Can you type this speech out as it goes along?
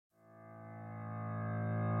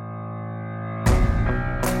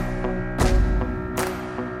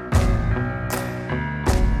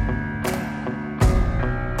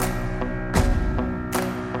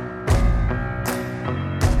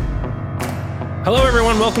Hello,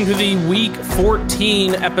 everyone. Welcome to the Week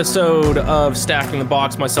 14 episode of Stacking the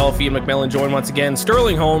Box. Myself, Ian McMillan, joined once again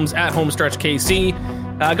Sterling Holmes at Homestretch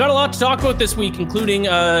KC. Got a lot to talk about this week, including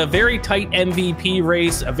a very tight MVP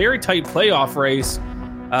race, a very tight playoff race,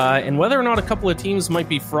 and whether or not a couple of teams might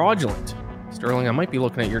be fraudulent. Sterling, I might be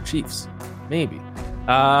looking at your Chiefs. Maybe.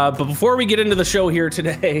 But before we get into the show here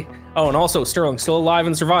today, and also Sterling's still alive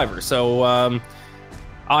in Survivor, so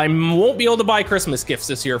I won't be able to buy Christmas gifts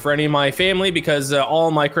this year for any of my family because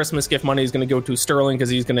all my Christmas gift money is going to go to Sterling because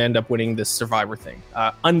he's going to end up winning this Survivor thing.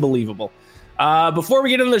 Unbelievable. Before we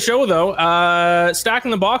get into the show, though,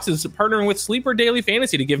 Stacking the Box is partnering with Sleeper Daily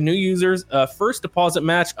Fantasy to give new users a first deposit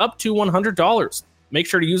match up to $100. Make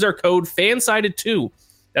sure to use our code FANSIDED2.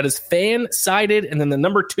 That is FANSIDED and then the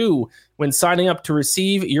number 2 when signing up to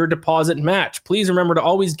receive your deposit match. Please remember to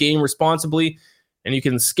always game responsibly. And you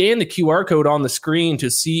can scan the QR code on the screen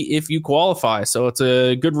to see if you qualify. So it's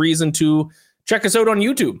a good reason to check us out on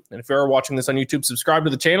YouTube. And if you are watching this on YouTube, subscribe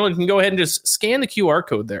to the channel. You can go ahead and just scan the QR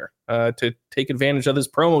code there to take advantage of this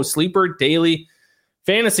promo. Sleeper Daily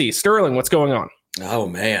Fantasy. Sterling, what's going on? Oh,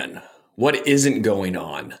 man. What isn't going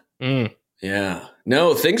on? Yeah.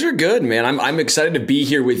 No, things are good, man. I'm excited to be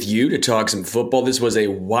here with you to talk some football. This was a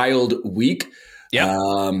wild week. Yeah.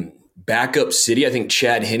 Backup City, I think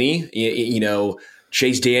Chad Henne,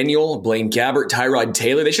 Chase Daniel, Blaine Gabbert, Tyrod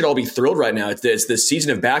Taylor, they should all be thrilled right now. It's the season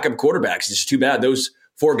of backup quarterbacks. It's just too bad those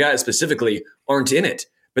 4 guys specifically aren't in it.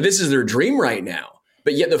 But this is their dream right now.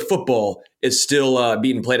 But yet the football is still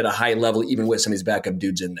being played at a high level, even with some of these backup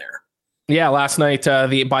dudes in there. Yeah, last night, by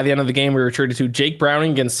the end of the game, we were treated to Jake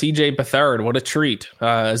Browning against C.J. Beathard. What a treat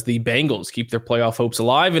as the Bengals keep their playoff hopes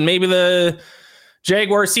alive. And maybe the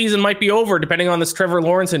Jaguar season might be over, depending on this Trevor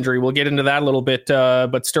Lawrence injury. We'll get into that a little bit.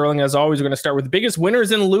 But Sterling, as always, we're going to start with the biggest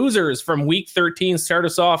winners and losers from Week 13. Start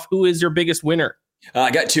us off. Who is your biggest winner?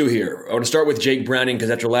 I got 2 here. I want to start with Jake Browning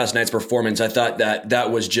because after last night's performance, I thought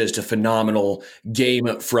that was just a phenomenal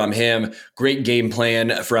game from him. Great game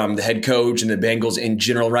plan from the head coach and the Bengals in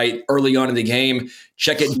general, right? Early on in the game,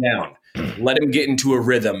 check it down. Let him get into a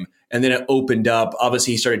rhythm. And then it opened up.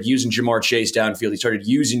 Obviously, he started using Jamar Chase downfield. He started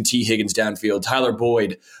using T. Higgins downfield, Tyler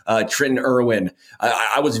Boyd, Trenton Irwin.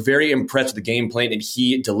 I was very impressed with the game plan, and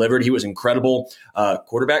he delivered. He was incredible.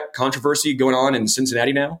 Quarterback controversy going on in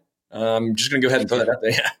Cincinnati now. I'm just going to go ahead and throw that out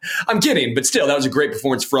there. I'm kidding, but still, that was a great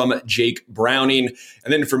performance from Jake Browning.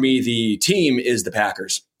 And then for me, the team is the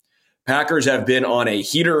Packers. Packers have been on a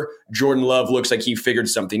heater. Jordan Love looks like he figured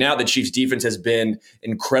something out. The Chiefs defense has been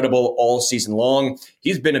incredible all season long.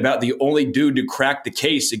 He's been about the only dude to crack the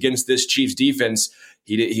case against this Chiefs defense.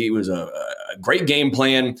 He was a great game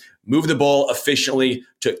plan, moved the ball efficiently,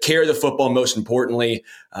 took care of the football most importantly.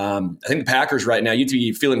 I think the Packers right now, you have to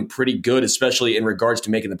be feeling pretty good, especially in regards to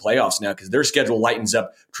making the playoffs now because their schedule lightens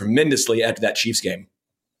up tremendously after that Chiefs game.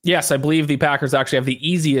 Yes, I believe the Packers actually have the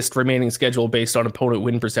easiest remaining schedule based on opponent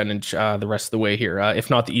win percentage the rest of the way here. If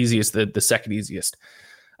not the easiest, the second easiest.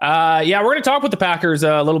 We're going to talk with the Packers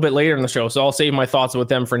a little bit later in the show, so I'll save my thoughts with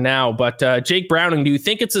them for now. But Jake Browning, do you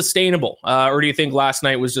think it's sustainable? Or do you think last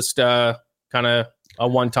night was just kind of a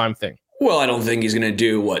one-time thing? Well, I don't think he's going to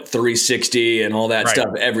do, 360 and all that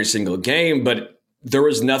stuff every single game. But there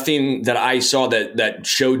was nothing that I saw that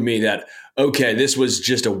showed me that, okay, this was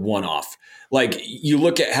just a one-off. Like, you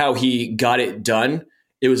look at how he got it done.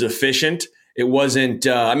 It was efficient. It wasn't,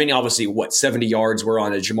 obviously, 70 yards were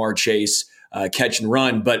on a Jamar Chase catch and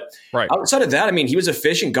run. But outside of that, he was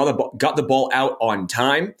efficient, got the ball out on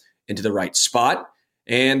time into the right spot,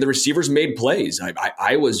 and the receivers made plays.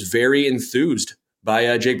 I was very enthused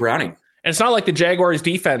by Jake Browning. And it's not like the Jaguars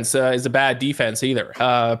defense is a bad defense either.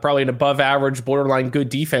 Probably an above average, borderline good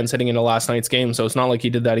defense heading into last night's game. So it's not like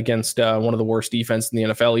he did that against one of the worst defenses in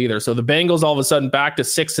the NFL either. So the Bengals all of a sudden back to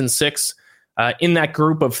 6-6 in that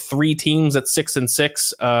group of 3 teams at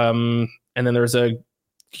 6-6. And then there's a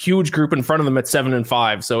huge group in front of them at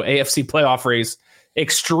 7-5. So AFC playoff race,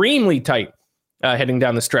 extremely tight heading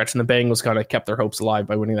down the stretch. And the Bengals kind of kept their hopes alive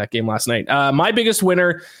by winning that game last night. My biggest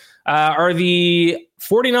winner are the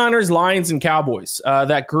 49ers, Lions, and Cowboys.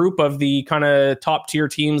 That group of the kind of top tier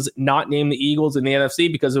teams, not named the Eagles in the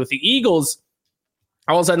NFC, because with the Eagles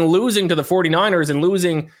all of a sudden losing to the 49ers and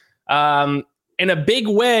losing in a big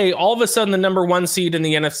way, all of a sudden the number 1 seed in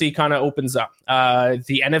the NFC kind of opens up.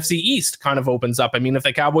 The NFC East kind of opens up. If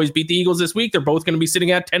the Cowboys beat the Eagles this week, they're both going to be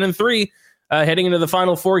sitting at 10-3 heading into the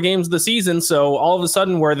final 4 games of the season. So all of a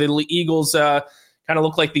sudden where the Eagles kind of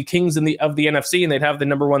look like the kings of the NFC, and they'd have the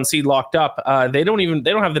number 1 seed locked up. They don't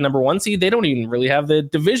have the number 1 seed. They don't even really have the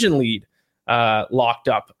division lead locked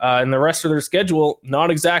up. And the rest of their schedule,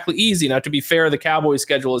 not exactly easy. Now, to be fair, the Cowboys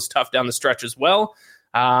schedule is tough down the stretch as well.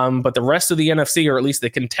 But the rest of the NFC, or at least the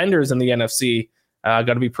contenders in the NFC, got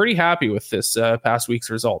to be pretty happy with this past week's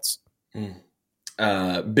results.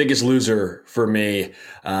 Biggest loser for me.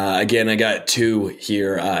 Again, I got two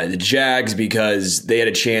here. The Jags, because they had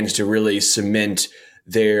a chance to really cement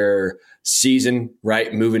their season,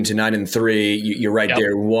 right? Moving to 9-3. You're right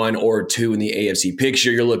there, 1 or 2 in the AFC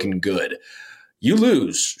picture. You're looking good. You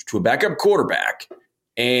lose to a backup quarterback.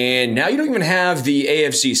 And now you don't even have the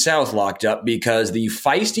AFC South locked up because the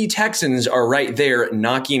feisty Texans are right there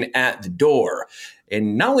knocking at the door.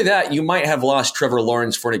 And not only that, you might have lost Trevor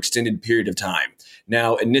Lawrence for an extended period of time.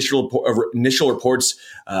 Now, initial reports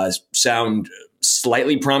sound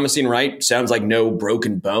slightly promising, right? Sounds like no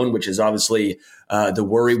broken bone, which is obviously the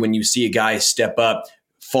worry when you see a guy step up,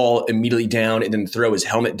 fall immediately down, and then throw his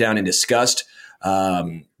helmet down in disgust.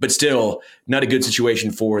 But still, not a good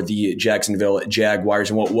situation for the Jacksonville Jaguars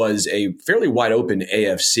and what was a fairly wide open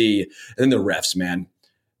AFC. And then the refs, man.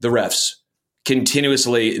 The refs.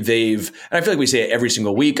 Continuously, and I feel like we say it every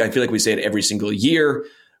single week. I feel like we say it every single year.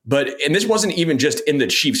 And this wasn't even just in the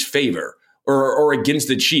Chiefs' favor or against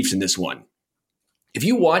the Chiefs in this one. If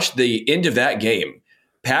you watch the end of that game,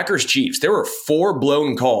 Packers-Chiefs, there were 4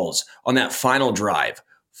 blown calls on that final drive.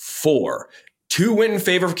 4. 2 went in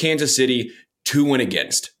favor of Kansas City, 2 went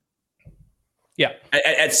against. Yeah.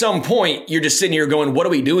 At some point, you're just sitting here going, what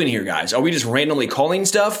are we doing here, guys? Are we just randomly calling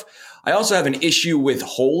stuff? I also have an issue with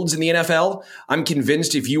holds in the NFL. I'm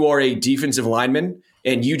convinced if you are a defensive lineman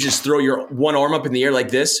and you just throw your one arm up in the air like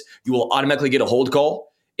this, you will automatically get a hold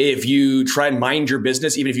call. If you try and mind your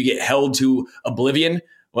business, even if you get held to oblivion,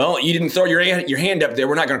 well, you didn't throw your hand up there.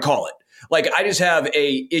 We're not going to call it. Like, I just have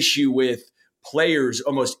a issue with players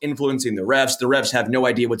almost influencing the refs. The refs have no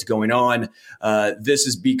idea what's going on. This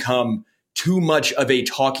has become too much of a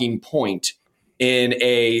talking point in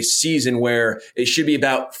a season where it should be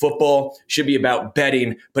about football, should be about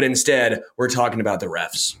betting, but instead we're talking about the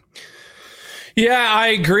refs. Yeah, I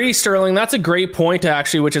agree, Sterling. That's a great point,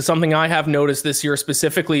 actually, which is something I have noticed this year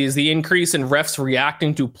specifically, is the increase in refs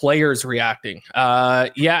reacting to players reacting.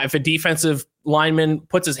 If a defensive lineman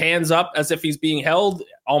puts his hands up as if he's being held,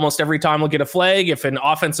 almost every time we'll get a flag. If an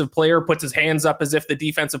offensive player puts his hands up as if the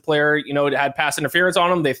defensive player, had pass interference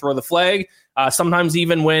on him, they throw the flag. Sometimes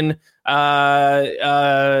even when like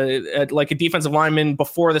a defensive lineman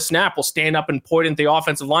before the snap will stand up and point at the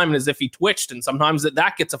offensive lineman as if he twitched. And sometimes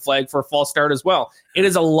that gets a flag for a false start as well. It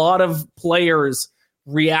is a lot of players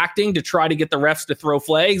reacting to try to get the refs to throw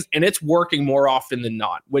flags, and it's working more often than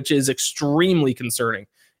not, which is extremely concerning.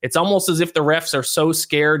 It's almost as if the refs are so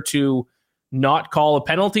scared to not call a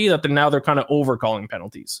penalty that they're kind of over calling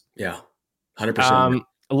penalties. Yeah, 100%.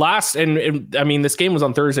 This game was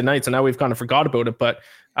on Thursday night, so now we've kind of forgot about it. But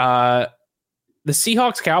the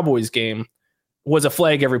Seahawks Cowboys game was a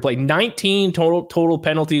flag every play. 19 total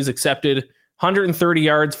penalties accepted, 130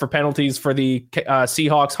 yards for penalties for the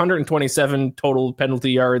Seahawks, 127 total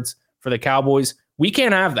penalty yards for the Cowboys. We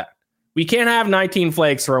can't have that. We can't have 19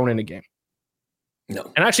 flags thrown in a game. No.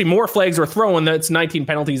 And actually more flags were thrown than it's 19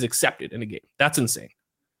 penalties accepted in a game. That's insane.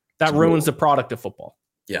 That ruins the product of football.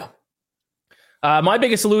 Yeah. My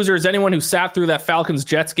biggest loser is anyone who sat through that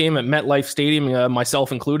Falcons-Jets game at MetLife Stadium,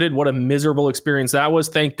 myself included. What a miserable experience that was.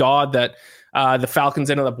 Thank God that the Falcons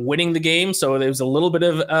ended up winning the game, so there was a little bit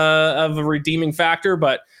of a redeeming factor,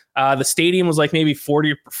 but the stadium was like maybe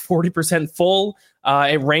 40% full.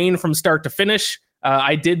 It rained from start to finish.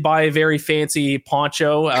 I did buy a very fancy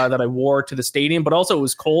poncho that I wore to the stadium, but also it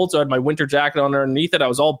was cold, so I had my winter jacket on underneath it. I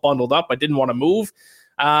was all bundled up. I didn't want to move.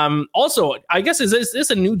 Also, I guess, is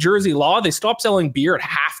this a New Jersey law? They stopped selling beer at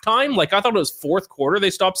halftime. Like, I thought it was fourth quarter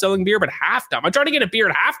they stopped selling beer, but halftime. I tried to get a beer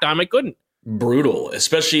at halftime. I couldn't. Brutal,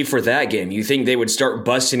 especially for that game. You think they would start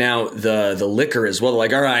busting out the liquor as well.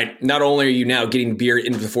 Like, all right, not only are you now getting beer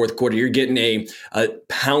into the fourth quarter, you're getting a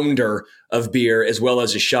pounder of beer as well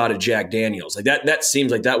as a shot of Jack Daniels. Like that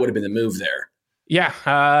seems like that would have been the move there. Yeah,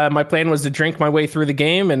 my plan was to drink my way through the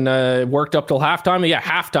game and worked up till halftime. Yeah,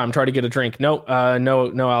 halftime, try to get a drink. No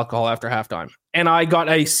alcohol after halftime. And I got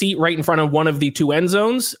a seat right in front of one of the 2 end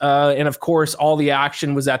zones. And of course, all the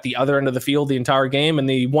action was at the other end of the field the entire game. And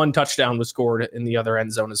the 1 touchdown was scored in the other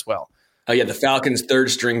end zone as well. Oh, yeah, the Falcons'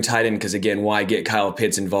 third string tight end, because again, why get Kyle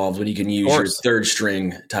Pitts involved when you can use your third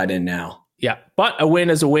string tight end now? Yeah, but a win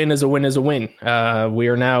is a win is a win is a win. We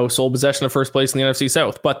are now sole possession of first place in the NFC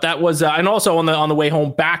South. But that was, and also on the way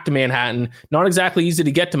home back to Manhattan, not exactly easy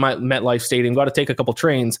to get to MetLife Stadium. Got to take a couple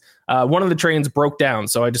trains. One of the trains broke down,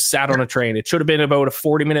 so I just sat on a train. It should have been about a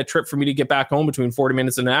 40-minute trip for me to get back home. Between 40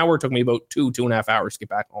 minutes and an hour, it took me about 2.5 hours to get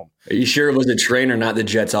back home. Are you sure it was the train or not the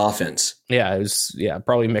Jets' offense? Yeah, it was. Yeah,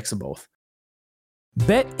 probably a mix of both.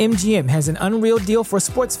 BetMGM has an unreal deal for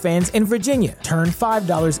sports fans in Virginia. Turn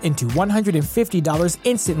 $5 into $150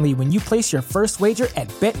 instantly when you place your first wager at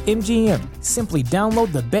BetMGM. Simply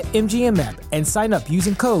download the BetMGM app and sign up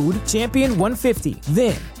using code Champion150.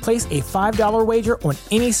 Then, place a $5 wager on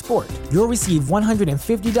any sport. You'll receive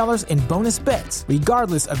 $150 in bonus bets,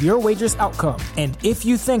 regardless of your wager's outcome. And if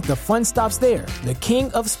you think the fun stops there, the King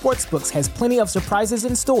of Sportsbooks has plenty of surprises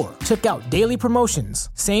in store. Check out daily promotions,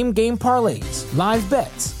 same-game parlays, live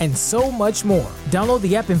bets, and so much more. Download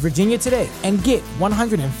the app in Virginia today and get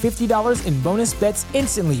 $150 in bonus bets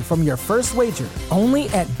instantly from your first wager. Only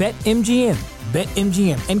at BetMGM.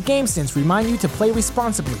 BetMGM and GameSense remind you to play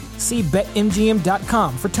responsibly. See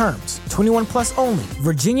BetMGM.com for terms. 21 plus only.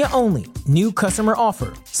 Virginia only. New customer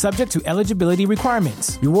offer. Subject to eligibility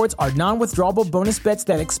requirements. Rewards are non-withdrawable bonus bets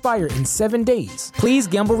that expire in 7 days. Please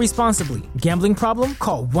gamble responsibly. Gambling problem?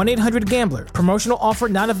 Call 1-800-GAMBLER. Promotional offer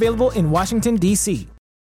not available in Washington, D.C.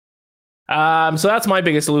 So that's my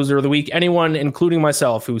biggest loser of the week. Anyone, including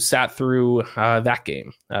myself, who sat through that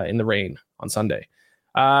game in the rain on Sunday.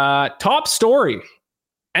 Top story.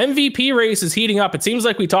 MVP race is heating up. It seems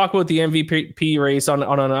like we talk about the MVP race on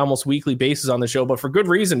an almost weekly basis on the show, but for good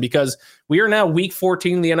reason, because we are now week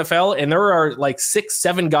 14 in the NFL, and there are like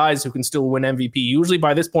 6-7 guys who can still win MVP. Usually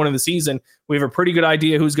by this point of the season, we have a pretty good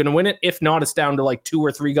idea who's going to win it. If not, it's down to like 2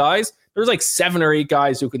 or 3 guys. There's like 7 or 8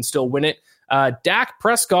 guys who can still win it. Dak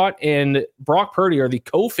Prescott and Brock Purdy are the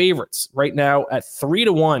co-favorites right now at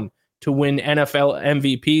 3-1 to win NFL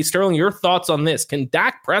MVP. Sterling, your thoughts on this? Can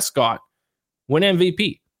Dak Prescott win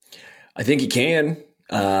MVP? I think he can.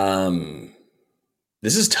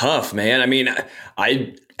 This is tough, man. I mean,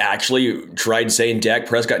 I actually tried saying Dak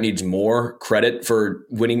Prescott needs more credit for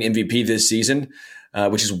winning MVP this season,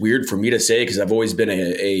 which is weird for me to say because I've always been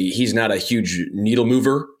he's not a huge needle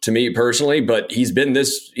mover to me personally, but he's been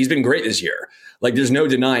great this year. Like, there's no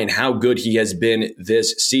denying how good he has been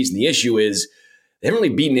this season. The issue is they haven't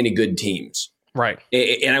really beaten any good teams. Right.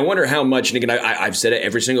 And I wonder how much, and again, I've said it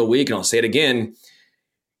every single week and I'll say it again,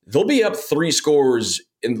 they'll be up 3 scores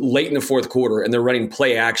late in the fourth quarter and they're running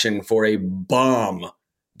play action for a bomb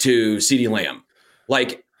to CeeDee Lamb.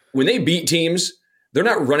 Like, when they beat teams, they're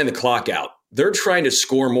not running the clock out. They're trying to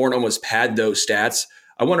score more and almost pad those stats.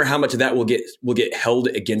 I wonder how much of that will get held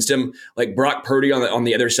against him. Like Brock Purdy on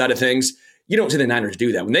the other side of things, you don't see the Niners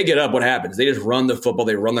do that. When they get up, what happens? They just run the football.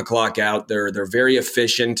 They run the clock out. They're very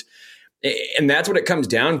efficient. And that's what it comes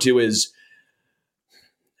down to is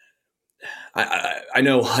I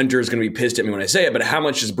know Hunter's going to be pissed at me when I say it, but how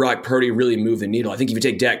much does Brock Purdy really move the needle? I think if you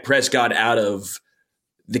take Dak Prescott out of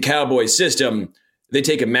the Cowboys system, they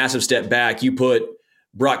take a massive step back. You put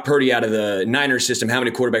Brock Purdy out of the Niners system, how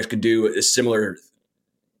many quarterbacks could do a similar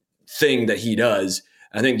thing that he does?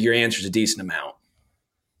 I think your answer is a decent amount.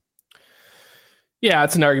 Yeah,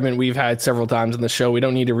 it's an argument we've had several times on the show. We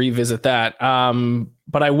don't need to revisit that.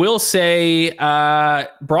 But I will say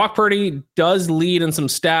Brock Purdy does lead in some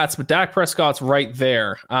stats, but Dak Prescott's right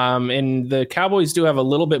there. And the Cowboys do have a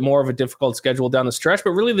little bit more of a difficult schedule down the stretch,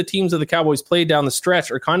 but really the teams that the Cowboys play down the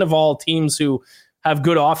stretch are kind of all teams who have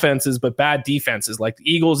good offenses but bad defenses, like the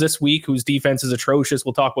Eagles this week, whose defense is atrocious.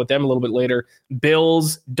 We'll talk about them a little bit later.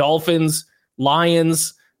 Bills, Dolphins,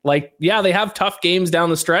 Lions. Like, yeah, they have tough games down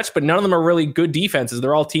the stretch, but none of them are really good defenses.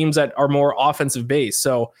 They're all teams that are more offensive based.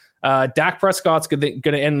 So Dak Prescott's going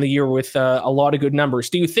to end the year with a lot of good numbers.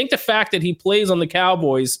 Do you think the fact that he plays on the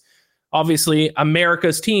Cowboys, obviously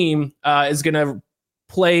America's team, is going to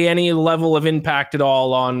play any level of impact at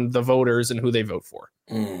all on the voters and who they vote for?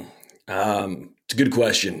 It's a good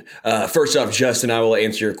question. First off, Justin, I will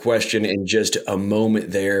answer your question in just a moment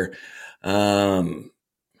there.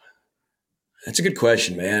 That's a good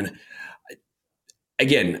question, man.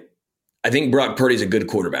 Again, I think Brock Purdy's a good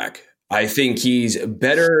quarterback. I think he's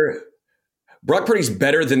better. Brock Purdy's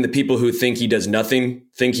better than the people who think he does nothing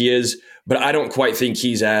think he is, but I don't quite think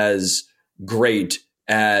he's as great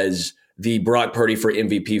as the Brock Purdy for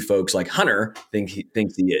MVP folks like Hunter thinks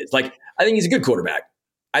he is. Like, I think he's a good quarterback.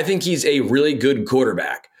 I think he's a really good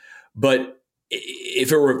quarterback. But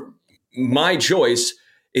if it were my choice,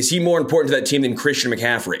 is he more important to that team than Christian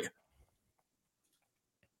McCaffrey?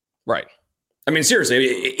 Right. I mean, seriously,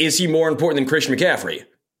 is he more important than Christian McCaffrey?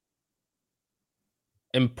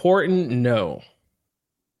 Important? No.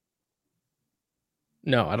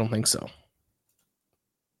 No, I don't think so.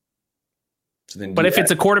 But if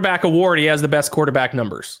it's a quarterback award, he has the best quarterback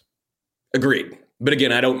numbers. Agreed. But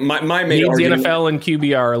again, I don't. My main leads argument, the NFL in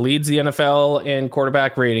QBR, leads the NFL in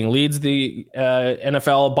quarterback rating, leads the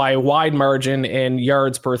NFL by a wide margin in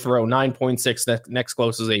yards per throw, 9.6. The next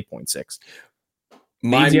closest is 8.6.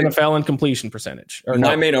 Leads the NFL in completion percentage.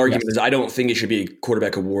 My main argument is I don't think it should be a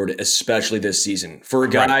quarterback award, especially this season. For a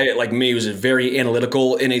guy like me who's very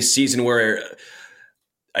analytical in a season where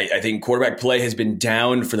I think quarterback play has been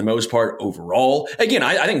down for the most part overall. Again,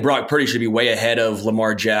 I think Brock Purdy should be way ahead of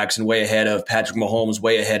Lamar Jackson, way ahead of Patrick Mahomes,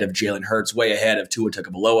 way ahead of Jalen Hurts, way ahead of Tua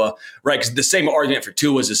Tagovailoa, right? Because the same argument for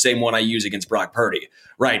Tua is the same one I use against Brock Purdy,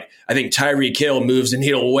 right? I think Tyreek Hill moves the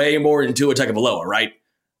needle way more than Tua Tagovailoa, right?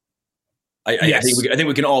 I think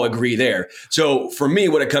we can all agree there. So for me,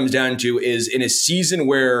 what it comes down to is in a season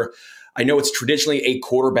where I know it's traditionally a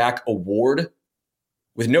quarterback award,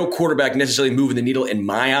 with no quarterback necessarily moving the needle in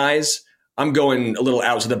my eyes, I'm going a little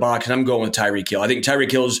out of the box and I'm going with Tyreek Hill. I think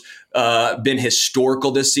Tyreek Hill's been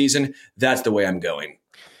historical this season. That's the way I'm going.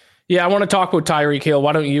 Yeah, I want to talk about Tyreek Hill.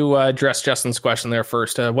 Why don't you address Justin's question there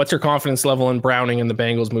first? What's your confidence level in Browning and the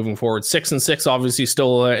Bengals moving forward? 6-6, obviously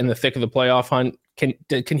still in the thick of the playoff hunt.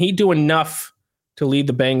 Can he do enough to lead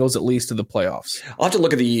the Bengals at least to the playoffs? I'll have to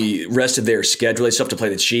look at the rest of their schedule. They still have to play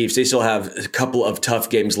the Chiefs. They still have a couple of tough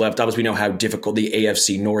games left. Obviously, we know how difficult the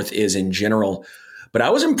AFC North is in general. But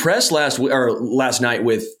I was impressed last night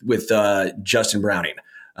with Justin Browning.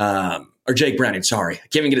 Or Jake Browning, sorry. I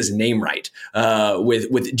can't even get his name right.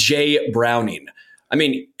 With Jay Browning. I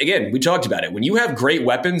mean, again, we talked about it. When you have great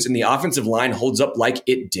weapons and the offensive line holds up like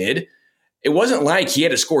it did, it wasn't like he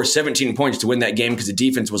had to score 17 points to win that game because the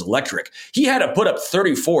defense was electric. He had to put up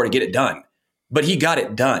 34 to get it done, but he got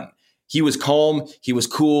it done. He was calm. He was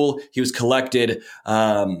cool. He was collected.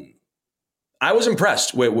 I was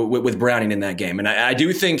impressed with Browning in that game. And I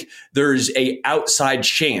do think there's a outside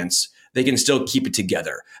chance they can still keep it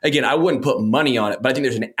together. Again, I wouldn't put money on it, but I think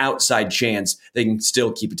there's an outside chance they can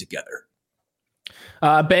still keep it together.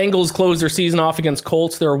 Bengals close their season off against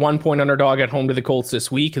Colts. They're a 1-point underdog at home to the Colts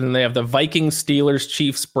this week. And then they have the Vikings, Steelers,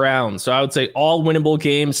 Chiefs, Browns. So I would say all winnable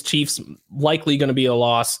games. Chiefs likely going to be a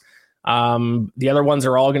loss. The other ones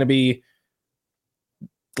are all going to be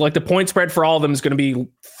like the point spread for all of them is going to be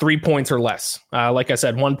 3 points or less. Like I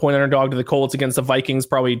said, 1-point underdog to the Colts against the Vikings,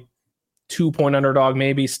 probably 2-point underdog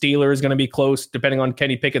maybe. Steelers going to be close depending on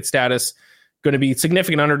Kenny Pickett's status. Going to be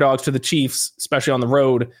significant underdogs to the Chiefs, especially on the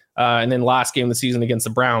road. And then last game of the season against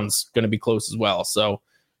the Browns, going to be close as well. So,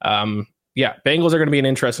 Bengals are going to be an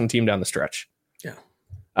interesting team down the stretch. Yeah.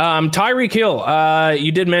 Tyreek Hill,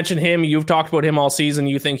 you did mention him. You've talked about him all season.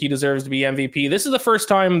 You think he deserves to be MVP. This is the first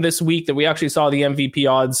time this week that we actually saw the MVP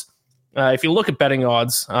odds. If you look at betting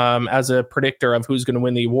odds as a predictor of who's going to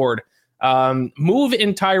win the award, move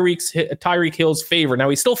in Tyreek Hill's favor. Now,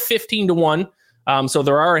 he's still 15-1. So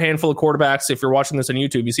there are a handful of quarterbacks. If you're watching this on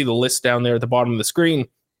YouTube, you see the list down there at the bottom of the screen,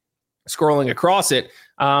 scrolling across it.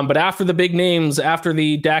 But after the big names, after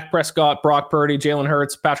the Dak Prescott, Brock Purdy, Jalen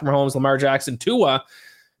Hurts, Patrick Mahomes, Lamar Jackson, Tua,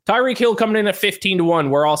 Tyreek Hill coming in at 15-1,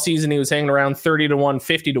 where all season he was hanging around 30-1,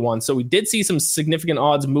 50-1. So we did see some significant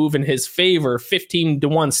odds move in his favor,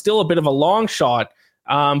 15-1, still a bit of a long shot.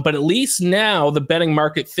 But at least now the betting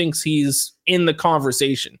market thinks he's in the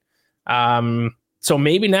conversation. So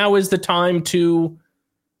maybe now is the time to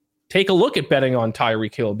take a look at betting on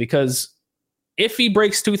Tyreek Hill, because if he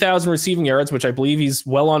breaks 2,000 receiving yards, which I believe he's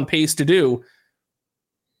well on pace to do,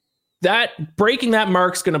 that breaking that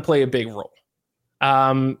mark's going to play a big role.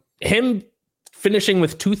 Him finishing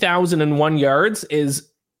with 2,001 yards is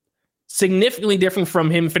significantly different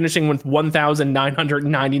from him finishing with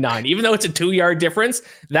 1,999. Even though it's a 2-yard difference,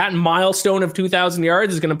 that milestone of 2,000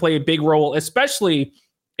 yards is going to play a big role, especially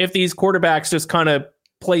if these quarterbacks just kind of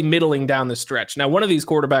play middling down the stretch. Now, one of these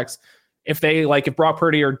quarterbacks, if Brock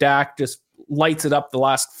Purdy or Dak just lights it up the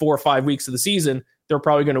last 4 or 5 weeks of the season, they're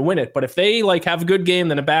probably going to win it. But if they have a good game,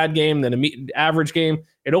 then a bad game, then an average game,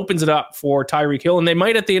 it opens it up for Tyreek Hill. And they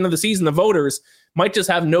might, at the end of the season, the voters might just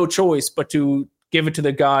have no choice but to give it to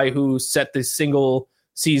the guy who set the single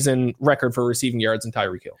season record for receiving yards in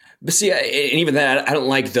Tyreek Hill. But see, and even that, I don't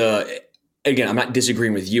like again, I'm not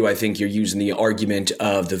disagreeing with you. I think you're using the argument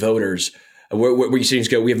of the voters where you see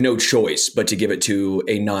go, we have no choice but to give it to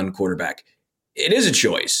a non-quarterback. It is a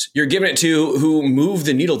choice. You're giving it to who moved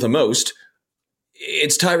the needle the most.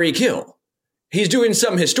 It's Tyreek Hill. He's doing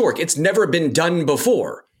something historic. It's never been done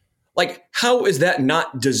before. How is that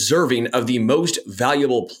not deserving of the most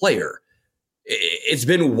valuable player? It's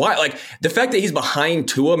been wild. The fact that he's behind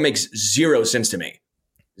Tua makes zero sense to me.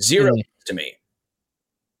 Zero sense to me.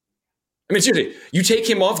 I mean, seriously, you take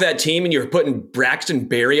him off that team and you're putting Braxton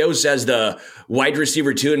Berrios as the wide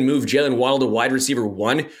receiver 2 and move Jalen Waddle to wide receiver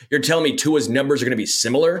 1. You're telling me Tua's numbers are going to be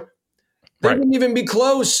similar? They wouldn't even be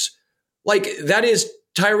close. That is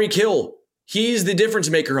Tyreek Hill. He's the difference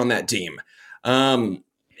maker on that team.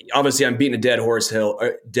 Obviously, I'm beating a dead horse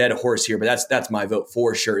here, but that's my vote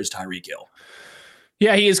for sure is Tyreek Hill.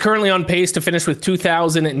 Yeah, he is currently on pace to finish with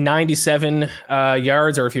 2,097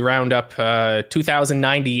 yards, or if you round up,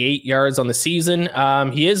 2,098 yards on the season.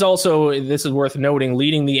 He is also, this is worth noting,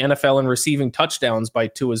 leading the NFL in receiving touchdowns by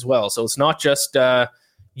 2 as well. So it's not just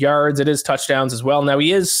yards, it is touchdowns as well. Now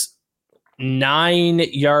he is 9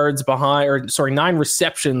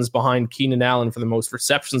 receptions behind Keenan Allen for the most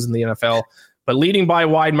receptions in the NFL, but leading by a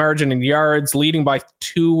wide margin in yards, leading by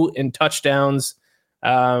 2 in touchdowns.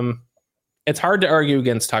 It's hard to argue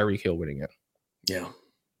against Tyreek Hill winning it. Yeah.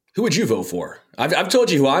 Who would you vote for? I've told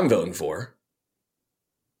you who I'm voting for.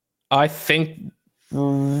 I think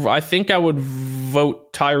I would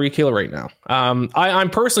vote Tyreek Hill right now. I'm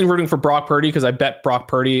personally rooting for Brock Purdy because I bet Brock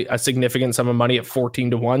Purdy a significant sum of money at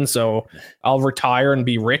 14-1. So I'll retire and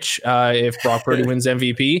be rich if Brock Purdy wins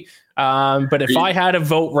MVP. But if I had a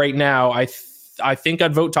vote right now, I think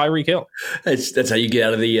I'd vote Tyreek Hill. That's how you get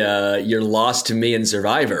out of the you're lost to me in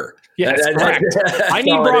Survivor. Yes, correct. I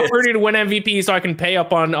need Brock Purdy to win MVP so I can pay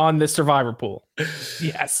up on the Survivor pool.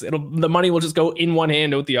 Yes, the money will just go in one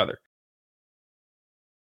hand, out the other.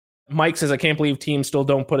 Mike says, I can't believe teams still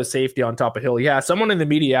don't put a safety on top of Hill. Yeah, someone in the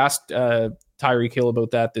media asked Tyreek Hill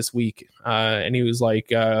about that this week. And he was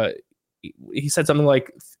like, he said something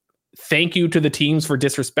like, thank you to the teams for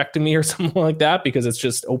disrespecting me or something like that, because it's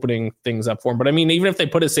just opening things up for him. But I mean, even if they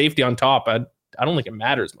put a safety on top, I don't think it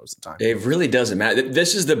matters most of the time. It really doesn't matter.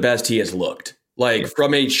 This is the best he has looked.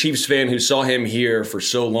 From a Chiefs fan who saw him here for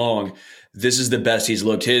so long, this is the best he's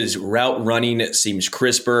looked. His route running seems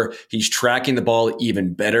crisper. He's tracking the ball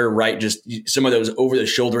even better, right? Just some of those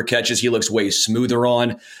over-the-shoulder catches, he looks way smoother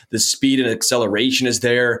on. The speed and acceleration is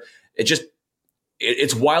there.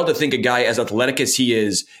 It's wild to think a guy as athletic as he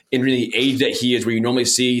is, in the age that he is, where you normally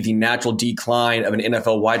see the natural decline of an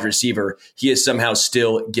NFL wide receiver, he is somehow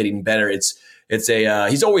still getting better.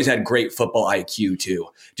 He's always had great football IQ too.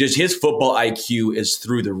 Just his football IQ is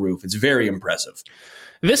through the roof. It's very impressive.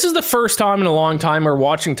 This is the first time in a long time we're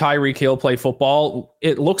watching Tyreek Hill play football.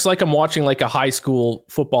 It looks like I'm watching like a high school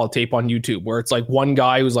football tape on YouTube where it's like one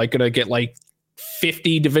guy who's like going to get like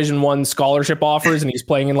 50 Division I scholarship offers and he's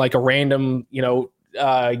playing in like a random,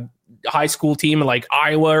 high school team in like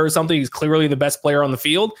Iowa or something. He's clearly the best player on the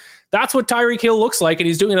field. That's what Tyreek Hill looks like, and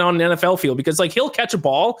he's doing it on an NFL field because like he'll catch a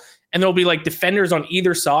ball and there'll be like defenders on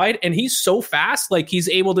either side, and he's so fast, like he's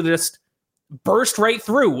able to just burst right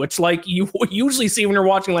through, which like you usually see when you're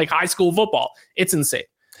watching like high school football. It's insane.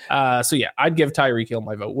 So yeah, I'd give Tyreek Hill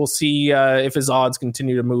my vote. We'll see if his odds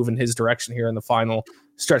continue to move in his direction here in the final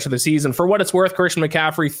stretch of the season. For what it's worth, Christian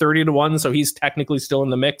McCaffrey 30-1, so he's technically still in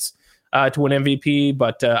the mix to win MVP,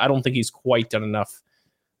 but I don't think he's quite done enough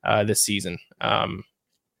this season.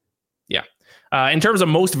 In terms of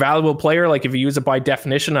most valuable player, like if you use it by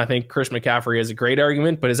definition, I think Chris McCaffrey has a great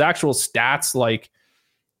argument, but his actual stats, like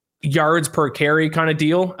yards per carry kind of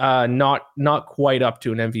deal, not quite up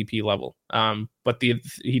to an MVP level. But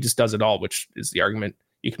he just does it all, which is the argument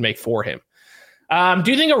you can make for him.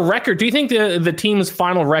 Do you think the team's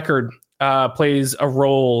final record plays a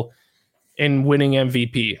role in winning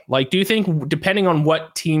MVP? Like, do you think, depending on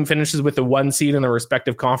what team finishes with the 1 seed in their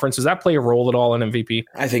respective conference, does that play a role at all in MVP?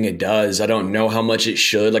 I think it does. I don't know how much it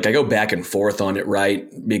should. Like, I go back and forth on it, right?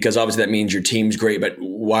 Because obviously that means your team's great, but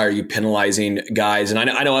why are you penalizing guys? And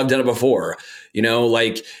I know I've done it before.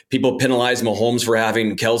 Like people penalize Mahomes for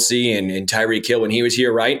having Kelsey and Tyreek Hill when he was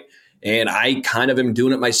here, right? And I kind of am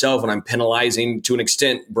doing it myself when I'm penalizing, to an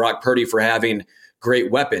extent, Brock Purdy for having great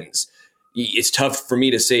weapons. It's tough for me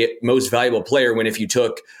to say most valuable player when if you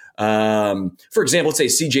took, for example, let's say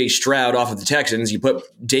CJ Stroud off of the Texans, you put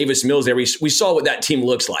Davis Mills there. We saw what that team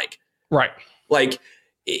looks like. Right. Like,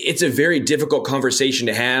 it's a very difficult conversation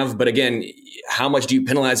to have. But again, how much do you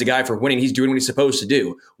penalize a guy for winning? He's doing what he's supposed to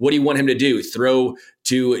do. What do you want him to do? Throw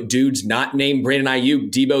to dudes not named Brandon Ayuk,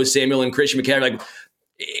 Deebo Samuel, and Christian McCaffrey? Like,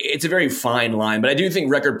 it's a very fine line. But I do think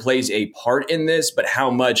record plays a part in this, but how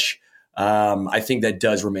much – I think that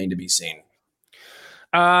does remain to be seen.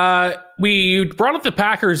 We brought up the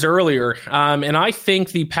Packers earlier, and I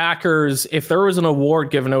think the Packers, if there was an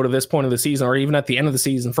award given out at this point of the season or even at the end of the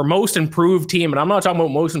season for most improved team, and I'm not talking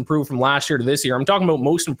about most improved from last year to this year, I'm talking about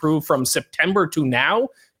most improved from September to now,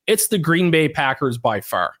 it's the Green Bay Packers by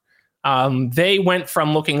far. They went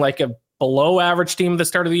from looking like a below average team at the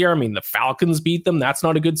start of the year. I mean, the Falcons beat them. That's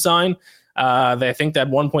not a good sign. I think that at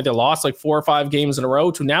one point they lost like 4 or 5 games in a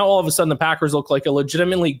row to now all of a sudden the Packers look like a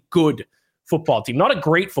legitimately good football team. Not a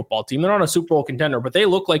great football team. They're not a Super Bowl contender, but they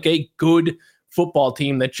look like a good football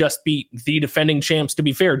team that just beat the defending champs. To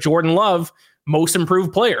be fair, Jordan Love, most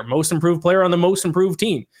improved player on the most improved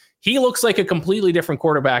team. He looks like a completely different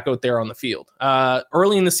quarterback out there on the field.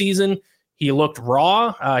 Early in the season, He looked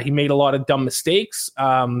raw. He made a lot of dumb mistakes.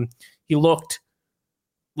 He looked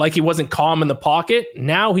like he wasn't calm in the pocket.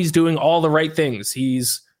 Now he's doing all the right things.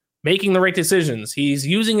 He's making the right decisions. He's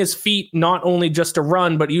using his feet not only just to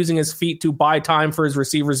run, but using his feet to buy time for his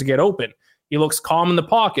receivers to get open. He looks calm in the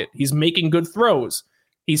pocket. He's making good throws.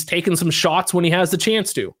 He's taken some shots when he has the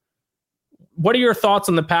chance to. What are your thoughts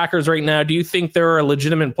on the Packers right now? Do you think they're a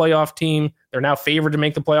legitimate playoff team? They're now favored to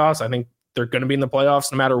make the playoffs. I think they're going to be in the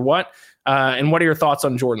playoffs no mater what. And what are your thoughts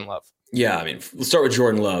on Jordan Love? Yeah, I mean, let's start with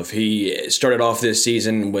Jordan Love. He started off this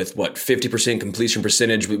season with 50% completion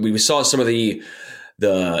percentage. We saw some of the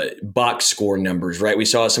box score numbers, right? We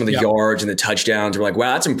saw some of the yards and the touchdowns. We're like,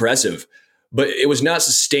 wow, that's impressive. But it was not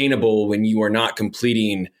sustainable when you are not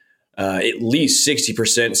completing at least 60%,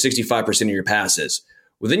 65% of your passes.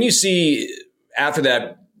 Well, then you see after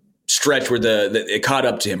that stretch where it caught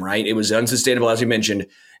up to him, right? It was unsustainable, as we mentioned. And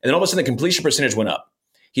then all of a sudden the completion percentage went up.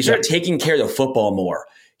 He started taking care of the football more.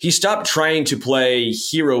 He stopped trying to play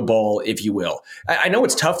hero ball, if you will. I know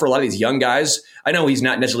it's tough for a lot of these young guys. I know he's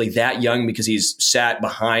not necessarily that young because he's sat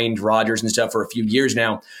behind Rodgers and stuff for a few years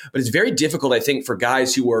now. But it's very difficult, I think, for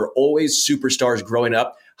guys who were always superstars growing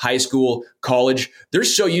up, high school, college. They're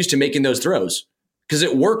so used to making those throws because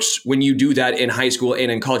it works when you do that in high school and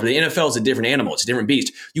in college. But the NFL is a different animal. It's a different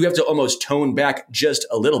beast. You have to almost tone back just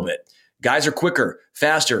a little bit. Guys are quicker,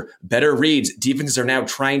 faster, better reads. Defenses are now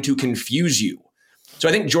trying to confuse you. So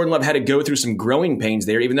I think Jordan Love had to go through some growing pains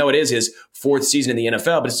there, even though it is his fourth season in the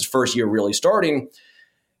NFL, but it's his first year really starting.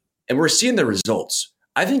 And we're seeing the results.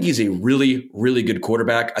 I think he's a really, really good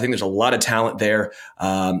quarterback. I think there's a lot of talent there.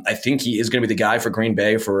 I think he is going to be the guy for Green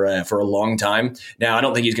Bay for a long time. Now, I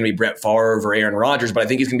don't think he's going to be Brett Favre or Aaron Rodgers, but I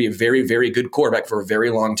think he's going to be a very, very good quarterback for a very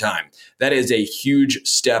long time. That is a huge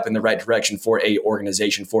step in the right direction for a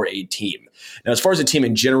organization, for a team. Now, as far as the team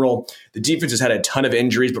in general, the defense has had a ton of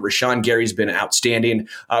injuries, but Rashawn Gary's been outstanding.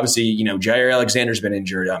 Obviously, Jair Alexander's been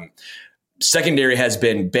injured. Secondary has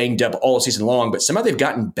been banged up all season long, but somehow they've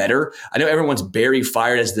gotten better. I know everyone's Barry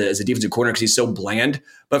fired as the defensive coordinator because he's so bland,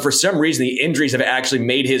 but for some reason the injuries have actually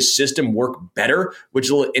made his system work better, which is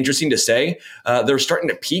a little interesting to say. They're starting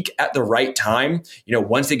to peak at the right time.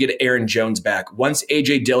 Once they get Aaron Jones back, once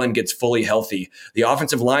A.J. Dillon gets fully healthy, the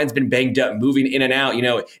offensive line's been banged up, moving in and out.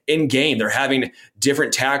 In game, they're having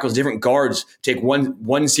different tackles, different guards take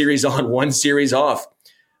one series on, one series off.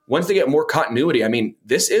 Once they get more continuity, I mean,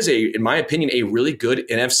 this is in my opinion, a really good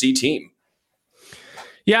NFC team.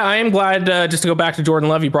 Yeah, I am glad, just to go back to Jordan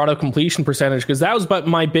Love, he brought up completion percentage because that was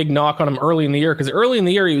my big knock on him early in the year. Because early in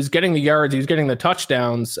the year, he was getting the yards, he was getting the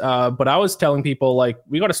touchdowns. But I was telling people,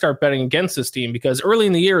 we got to start betting against this team because early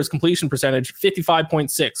in the year, his completion percentage, 55.6,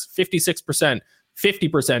 56%,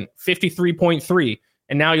 50%, 53.3.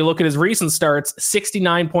 And now you look at his recent starts,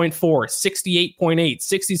 69.4, 68.8,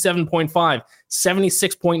 67.5,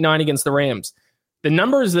 76.9 against the Rams. The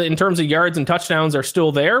numbers in terms of yards and touchdowns are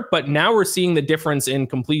still there, but now we're seeing the difference in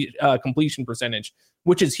completion percentage,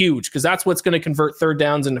 which is huge because that's what's going to convert third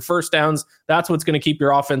downs into first downs. That's what's going to keep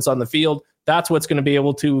your offense on the field. That's what's going to be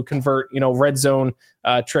able to convert, red zone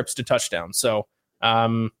trips to touchdowns. So,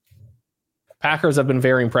 Packers have been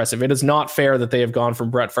very impressive. It is not fair that they have gone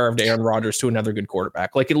from Brett Favre to Aaron Rodgers to another good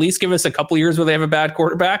quarterback. At least give us a couple years where they have a bad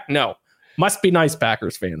quarterback. No, must be nice,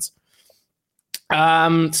 Packers fans.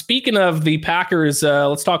 Speaking of the Packers,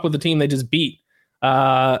 let's talk with the team they just beat.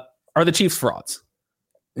 Are the Chiefs frauds?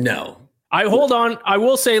 No. Hold on. I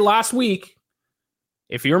will say last week,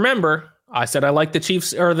 if you remember, I said I like the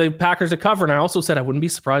Chiefs or the Packers to cover, and I also said I wouldn't be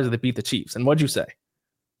surprised if they beat the Chiefs. And what'd you say?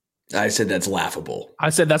 I said that's laughable.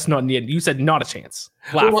 I said that's not needed. You said not a chance.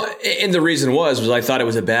 Well, and the reason was I thought it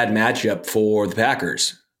was a bad matchup for the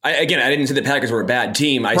Packers. I didn't say the Packers were a bad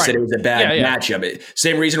team. I said it was a bad matchup.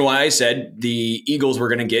 Same reason why I said the Eagles were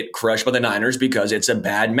going to get crushed by the Niners because it's a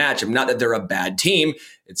bad matchup. Not that they're a bad team.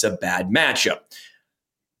 It's a bad matchup.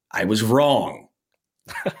 I was wrong.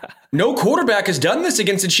 No quarterback has done this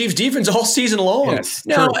against the Chiefs defense all season long. Yes,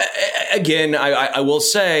 now, again, I will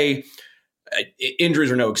say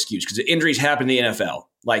injuries are no excuse because injuries happen in the NFL.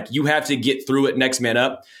 You have to get through it, next man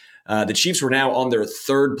up. The Chiefs were now on their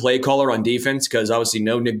third play caller on defense because obviously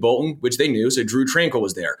no Nick Bolton, which they knew, so Drew Tranquil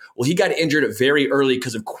was there. Well, he got injured very early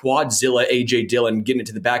because of Quadzilla A.J. Dillon getting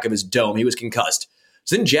into the back of his dome. He was concussed.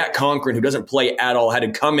 So then Jack Conklin, who doesn't play at all, had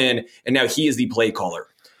to come in, and now he is the play caller.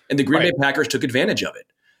 And the Green Bay Packers took advantage of it.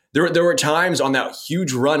 There were times on that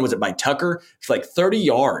huge run, was it by Tucker? It's 30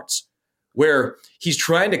 yards, where he's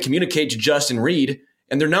trying to communicate to Justin Reed,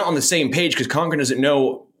 and they're not on the same page because Conklin doesn't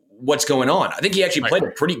know what's going on. I think he actually played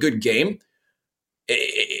a pretty good game,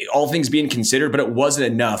 all things being considered, but it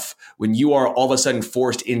wasn't enough when you are all of a sudden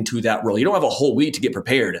forced into that role. You don't have a whole week to get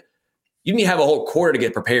prepared. You didn't have a whole quarter to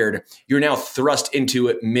get prepared. You're now thrust into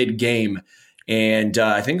it mid-game. And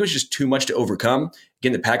I think it was just too much to overcome.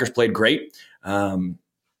 Again, the Packers played great. Tip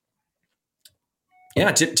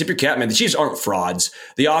your cap, man. The Chiefs aren't frauds.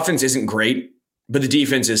 The offense isn't great, but the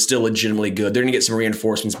defense is still legitimately good. They're going to get some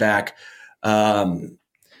reinforcements back.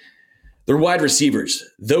 Their wide receivers,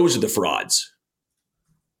 those are the frauds.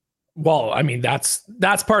 Well, I mean, that's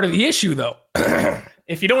part of the issue, though.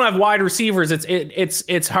 If you don't have wide receivers,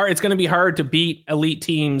 it's hard. It's going to be hard to beat elite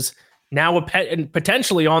teams now and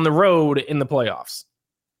potentially on the road in the playoffs.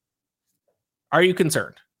 Are you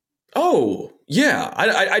concerned? Oh, yeah.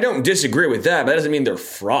 I don't disagree with that, but that doesn't mean they're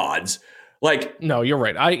frauds. Like, no, you're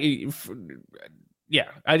right. I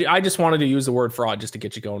just wanted to use the word fraud just to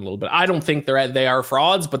get you going a little bit. I don't think they are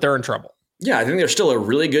frauds, but they're in trouble. Yeah, I think they're still a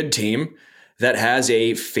really good team that has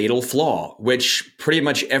a fatal flaw, which pretty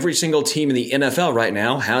much every single team in the NFL right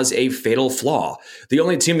now has a fatal flaw. The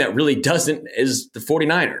only team that really doesn't is the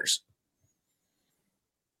 49ers.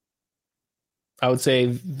 I would say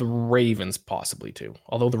the Ravens possibly too,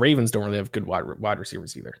 although the Ravens don't really have good wide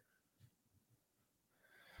receivers either.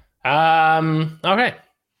 Okay.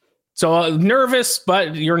 So nervous,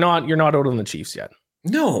 but you're not out on the Chiefs yet.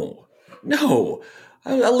 No.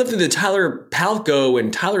 I lived through the Tyler Palco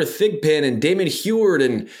and Tyler Thigpen and Damon Heward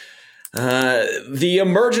and the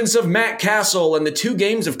emergence of Matt Castle and the 2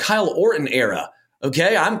 games of Kyle Orton era.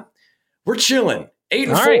 Okay, we're chilling.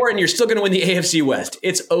 8-4, and you're still going to win the AFC West.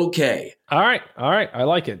 It's okay. All right. I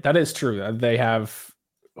like it. That is true. They have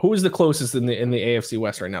who is the closest in the AFC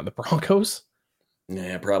West right now? The Broncos.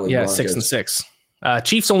 Yeah, probably. Yeah, Broncos. 6-6.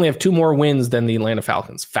 Chiefs only have 2 more wins than the Atlanta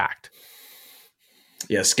Falcons. Fact.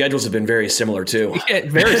 Yeah, schedules have been very similar too. Yeah,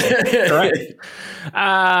 very similar. Correct.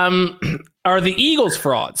 Are the Eagles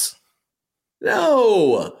frauds?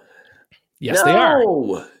 No. Yes, they are.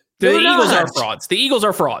 The Eagles not. are frauds. The Eagles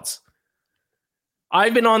are frauds.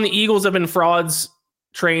 I've been on the Eagles have been frauds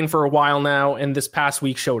train for a while now, and this past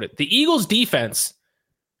week showed it. The Eagles defense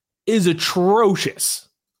is atrocious,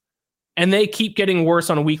 and they keep getting worse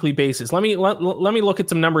on a weekly basis. Let me look at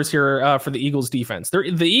some numbers here for the Eagles defense. The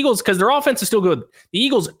Eagles, because their offense is still good. The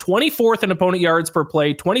Eagles 24th in opponent yards per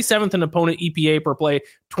play, 27th in opponent EPA per play,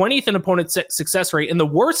 20th in opponent success rate, and the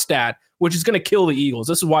worst stat, which is going to kill the Eagles.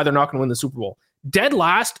 This is why they're not going to win the Super Bowl. Dead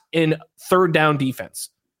last in third down defense.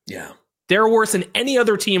 Yeah. They're worse than any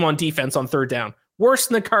other team on defense on third down. Worse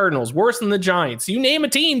than the Cardinals, worse than the Giants. You name a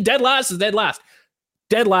team, dead last is dead last.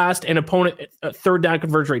 Dead last in opponent third down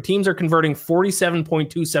conversion rate. Teams are converting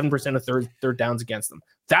 47.27% of third downs against them.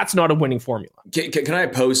 That's not a winning formula. Can I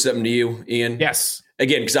pose something to you, Ian? Yes.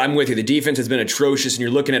 Again, because I'm with you. The defense has been atrocious, and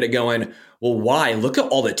you're looking at it going, well, why? Look at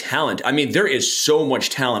all the talent. I mean, there is so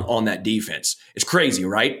much talent on that defense. It's crazy,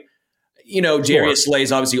 right? You know, Darius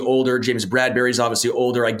Slay's obviously older. James Bradbury's obviously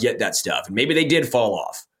older. I get that stuff. And maybe they did fall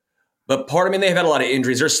off. But they've had a lot of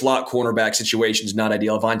injuries. Their slot cornerback situation's not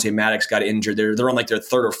ideal. Avonte Maddox got injured. They're on like their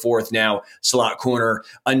 3rd or 4th now. Slot corner,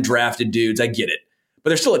 undrafted dudes. I get it.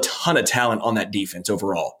 But there's still a ton of talent on that defense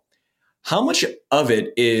overall. How much of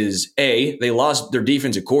it is, A, they lost their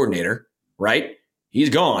defensive coordinator, right? He's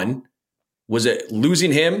gone. Was it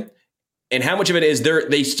losing him? And how much of it is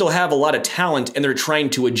they still have a lot of talent and they're trying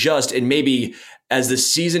to adjust, and maybe as the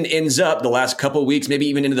season ends up, the last couple of weeks, maybe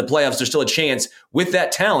even into the playoffs, there's still a chance with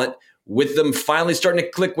that talent, with them finally starting to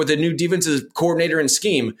click with a new defensive coordinator and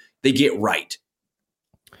scheme, they get right.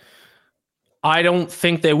 I don't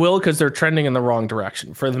think they will, because they're trending in the wrong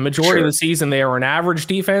direction. For the majority of the season, they are an average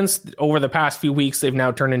defense. Over the past few weeks, they've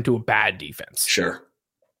now turned into a bad defense. Sure.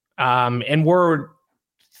 And we're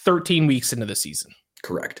 13 weeks into the season.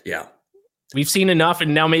 Correct. Yeah. We've seen enough,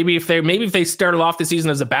 and now maybe if they started off the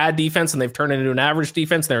season as a bad defense and they've turned it into an average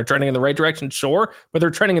defense, and they're trending in the right direction, sure, but they're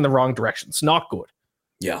trending in the wrong direction. It's not good.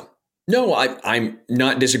 Yeah. No, I'm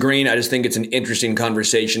not disagreeing. I just think it's an interesting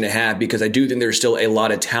conversation to have, because I do think there's still a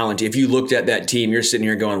lot of talent. If you looked at that team, you're sitting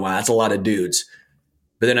here going, wow, that's a lot of dudes.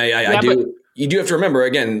 But then you do have to remember,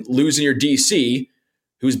 again, losing your DC,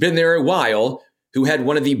 who's been there a while, who had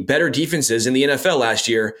one of the better defenses in the NFL last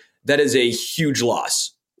year, that is a huge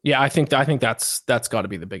loss. Yeah, I think that's got to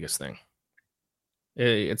be the biggest thing.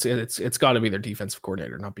 It's got to be their defensive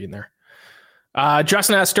coordinator not being there.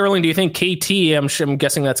 Justin asked Sterling, do you think KT, I'm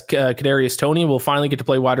guessing that's Kadarius Toney, will finally get to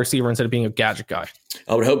play wide receiver instead of being a gadget guy?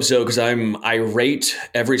 I would hope so, because I'm irate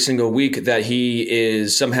every single week that he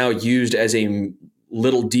is somehow used as a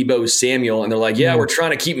little Debo Samuel, and they're like, yeah, we're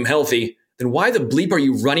trying to keep him healthy. Then why the bleep are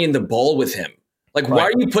you running the ball with him? Like, why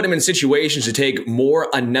are you putting him in situations to take more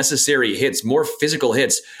unnecessary hits, more physical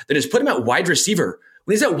hits, than just put him at wide receiver?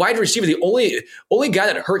 When he's at wide receiver, the only guy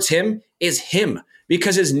that hurts him is him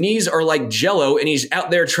because his knees are like jello and he's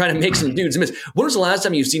out there trying to make some dudes miss. When was the last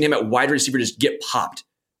time you've seen him at wide receiver just get popped?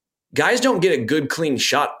 Guys don't get a good, clean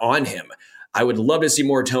shot on him. I would love to see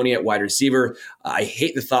more Tony at wide receiver. I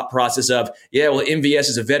hate the thought process of, MVS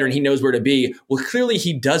is a veteran. He knows where to be. Well, clearly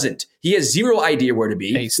he doesn't. He has zero idea where to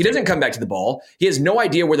be. He doesn't come back to the ball. He has no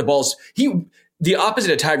idea where the ball's. The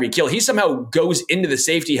opposite of Tyreek Hill. He somehow goes into the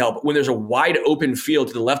safety help when there's a wide open field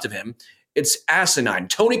to the left of him. It's asinine.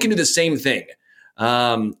 Tony can do the same thing.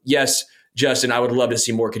 Yes, Justin, I would love to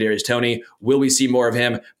see more Kadarius Toney. Will we see more of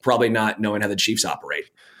him? Probably not, knowing how the Chiefs operate.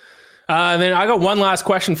 Then I got one last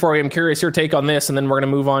question for you. I'm curious your take on this, and then we're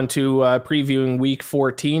going to move on to previewing Week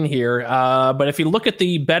 14 here. But if you look at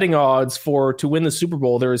the betting odds to win the Super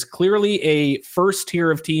Bowl, there is clearly a first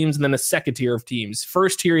tier of teams and then a second tier of teams.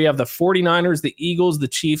 First tier, you have the 49ers, the Eagles, the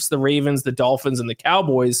Chiefs, the Ravens, the Dolphins, and the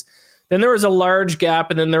Cowboys. Then there is a large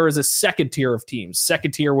gap, and then there is a second tier of teams.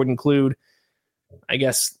 Second tier would include, I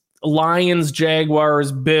guess, Lions,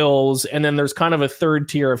 Jaguars, Bills, and then there's kind of a third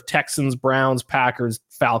tier of Texans, Browns, Packers,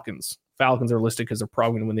 Falcons. Falcons are listed because they're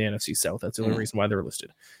probably going to win the NFC South. That's the only reason why they're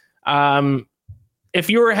listed. If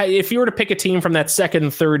you were to pick a team from that second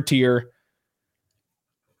and third tier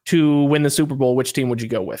to win the Super Bowl, which team would you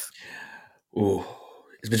go with? Ooh,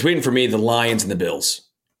 it's between, for me, the Lions and the Bills.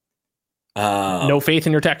 No faith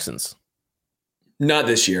in your Texans. Not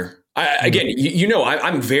this year.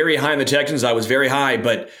 I'm very high on the Texans. I was very high,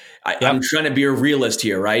 but I'm trying to be a realist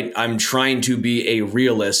here, right? I'm trying to be a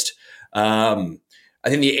realist. I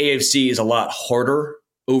think the AFC is a lot harder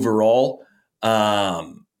overall. I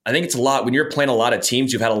think it's a lot when you're playing a lot of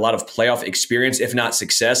teams who've had a lot of playoff experience, if not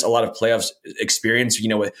success, a lot of playoff experience,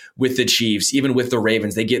 with the Chiefs, even with the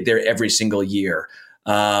Ravens, they get there every single year.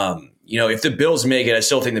 If the Bills make it, I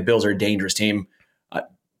still think the Bills are a dangerous team.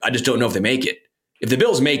 I just don't know if they make it. If the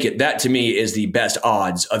Bills make it, that to me is the best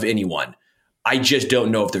odds of anyone. I just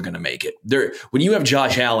don't know if they're going to make it. When you have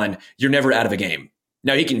Josh Allen, you're never out of a game.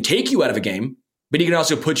 Now, he can take you out of a game, but he can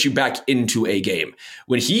also put you back into a game.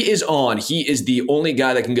 When he is on, he is the only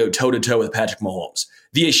guy that can go toe-to-toe with Patrick Mahomes.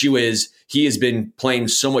 The issue is he has been playing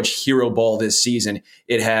so much hero ball this season,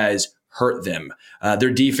 it has hurt them.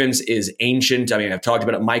 Their defense is ancient. I mean, I've talked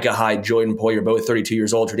about it. Micah Hyde, Jordan Poyer, both 32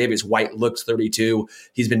 years old. Tre'Davious White looks 32.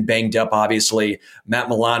 He's been banged up, obviously. Matt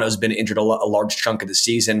Milano's been injured a large chunk of the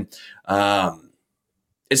season.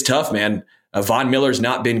 It's tough, man. Von Miller's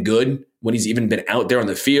not been good when he's even been out there on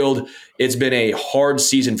the field. It's been a hard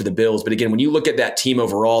season for the Bills. But again, when you look at that team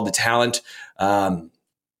overall, the talent,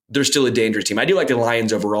 they're still a dangerous team. I do like the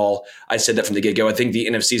Lions overall. I said that from the get-go. I think the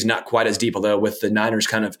NFC is not quite as deep, although with the Niners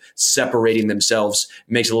kind of separating themselves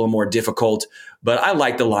makes it a little more difficult. But I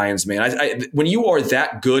like the Lions, man. When you are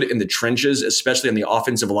that good in the trenches, especially on the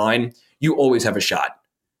offensive line, you always have a shot.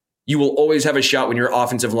 You will always have a shot when your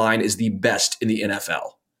offensive line is the best in the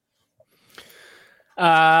NFL.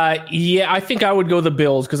 I think I would go the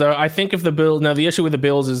Bills because I think if the Bills, now the issue with the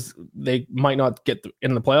Bills is they might not get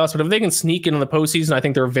in the playoffs, but if they can sneak into the postseason, I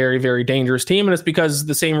think they're a very, very dangerous team. And it's because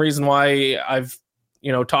the same reason why I've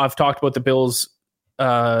talked about the Bills,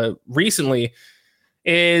 recently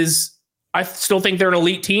is I still think they're an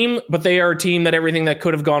elite team, but they are a team that everything that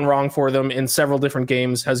could have gone wrong for them in several different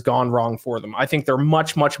games has gone wrong for them. I think they're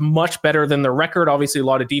much, much, much better than their record. Obviously a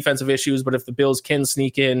lot of defensive issues, but if the Bills can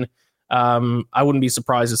sneak in, I wouldn't be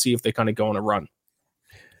surprised to see if they kind of go on a run.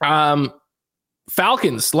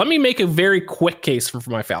 Falcons. Let me make a very quick case for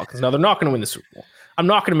my Falcons. Now, they're not going to win the Super Bowl. I'm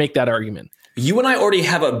not going to make that argument. You and I already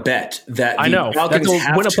have a bet that the Falcons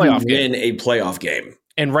have win a playoff game.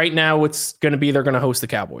 And right now, it's going to be they're going to host the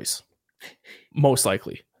Cowboys. Most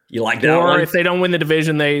likely. You like that one? Or if they don't win the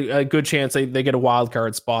division, a good chance they get a wild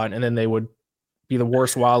card spot, and then they would be the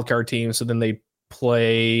worst wild card team. So then they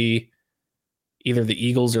play either the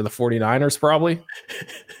Eagles or the 49ers probably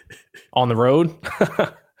on the road.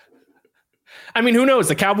 I mean, who knows?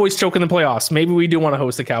 The Cowboys choke in the playoffs. Maybe we do want to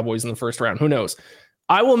host the Cowboys in the first round. Who knows?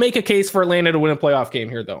 I will make a case for Atlanta to win a playoff game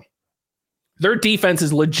here, though. Their defense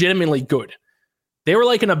is legitimately good. They were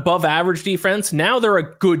like an above average defense. Now they're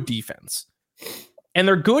a good defense. And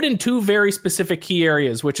they're good in two very specific key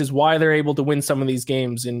areas, which is why they're able to win some of these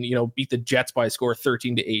games and, beat the Jets by a score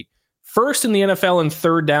 13-8. First in the NFL in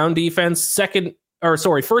third down defense, first in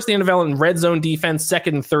the NFL in red zone defense,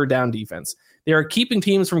 second and third down defense. They are keeping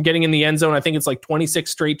teams from getting in the end zone. I think it's like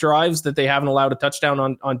 26 straight drives that they haven't allowed a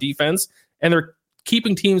touchdown on defense. And they're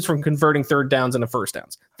keeping teams from converting third downs into first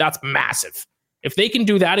downs. That's massive. If they can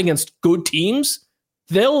do that against good teams,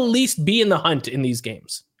 they'll at least be in the hunt in these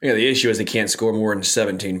games. Yeah, the issue is they can't score more than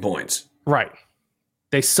 17 points. Right.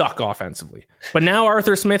 They suck offensively. But now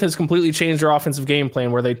Arthur Smith has completely changed their offensive game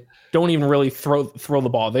plan where they don't even really throw the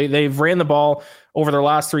ball. They've ran the ball over their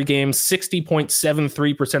last 3 games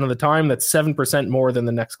 60.73% of the time. That's 7% more than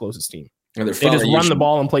the next closest team. And they just run the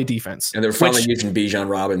ball and play defense. And they're finally using Bijan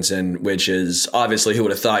Robinson, which is obviously, who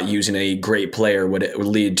would have thought using a great player would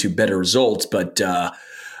lead to better results. But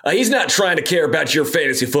he's not trying to care about your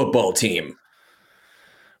fantasy football team.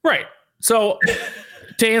 Right. So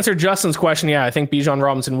to answer Justin's question, yeah, I think Bijan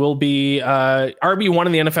Robinson will be RB1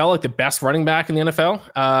 in the NFL, like the best running back in the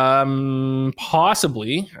NFL.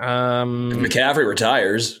 Possibly. If McCaffrey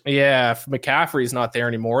retires. Yeah, if McCaffrey's not there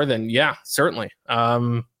anymore, then yeah, certainly.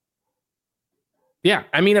 Yeah,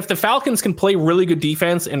 I mean, if the Falcons can play really good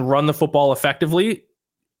defense and run the football effectively,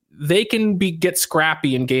 they can get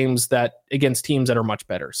scrappy in games against teams that are much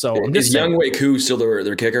better. So is Younghoe Koo still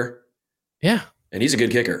their kicker? Yeah. And he's a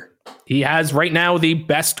good kicker. He has right now the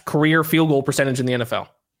best career field goal percentage in the NFL.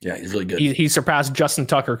 Yeah, he's really good. He surpassed Justin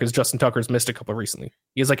Tucker because Justin Tucker's missed a couple recently.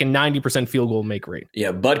 He has like a 90% field goal make rate.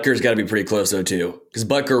 Yeah, Butker's got to be pretty close though too, because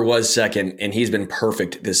Butker was second and he's been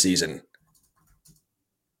perfect this season.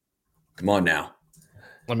 Come on now.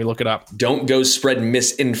 Let me look it up. Don't go spread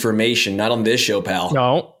misinformation. Not on this show, pal.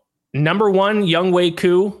 No. Number 1, Younghoe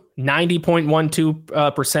Koo,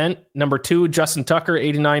 90.12%. Number 2, Justin Tucker,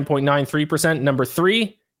 89.93%. Number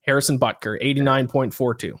 3, Harrison Butker,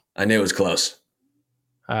 89.42%. I knew it was close.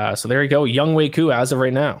 So there you go. Younghoe Koo as of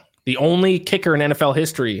right now. The only kicker in NFL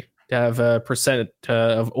history to have a percent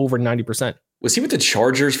of over 90%. Was he with the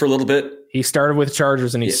Chargers for a little bit? He started with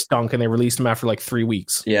Chargers and he stunk, and they released him after like 3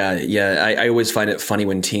 weeks. Yeah. I always find it funny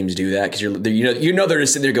when teams do that because they're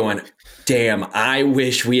just sitting there going, "Damn, I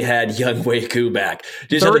wish we had Younghoe Koo back."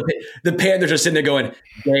 Just the Panthers are sitting there going,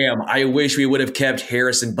 "Damn, I wish we would have kept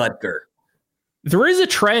Harrison Butker." There is a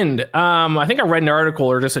trend. I think I read an article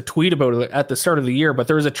or just a tweet about it at the start of the year, but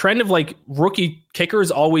there was a trend of like rookie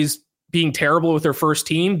kickers always being terrible with their first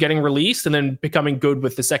team, getting released, and then becoming good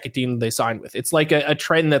with the second team they signed with. It's like a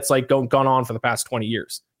trend that's like gone on for the past 20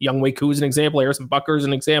 years. Younghoe Koo is an example. Harrison Butker is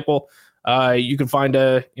an example. You can find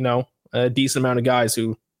a decent amount of guys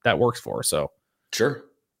who that works for. So sure.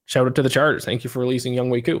 Shout out to the Chargers. Thank you for releasing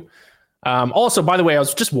Younghoe Koo. Also, by the way, I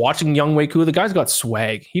was just watching Younghoe Koo. The guy's got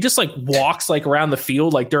swag. He just like walks like around the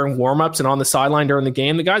field, like during warmups and on the sideline during the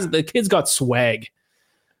game. The kid's got swag.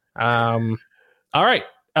 All right.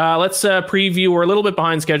 Let's preview. We're a little bit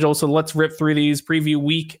behind schedule, so let's rip through these. Preview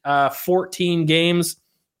week 14 games.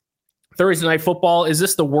 Thursday Night Football. Is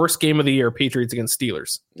this the worst game of the year, Patriots against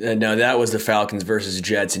Steelers? No, that was the Falcons versus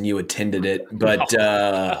Jets, and you attended it. But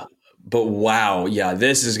but wow, yeah,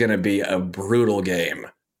 this is going to be a brutal game.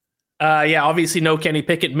 Obviously no Kenny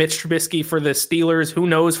Pickett, Mitch Trubisky for the Steelers. Who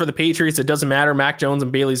knows for the Patriots? It doesn't matter. Mac Jones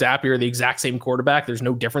and Bailey Zappi are the exact same quarterback. There's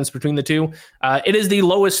no difference between the two. It is the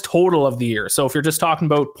lowest total of the year. So if you're just talking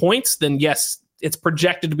about points, then yes, it's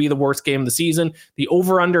projected to be the worst game of the season. The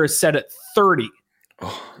over-under is set at 30.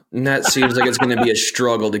 Oh, and that seems like it's going to be a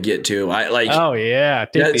struggle to get to. Oh, yeah.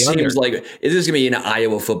 That seems like this is going to be an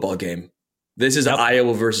Iowa football game. This is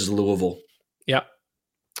Iowa versus Louisville. Yep.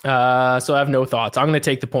 So I have no thoughts. I'm going to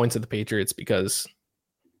take the points of the Patriots because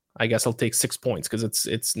I guess I'll take 6 points because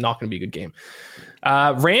it's not going to be a good game.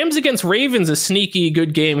 Rams against Ravens, a sneaky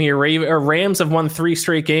good game here. Rams have won 3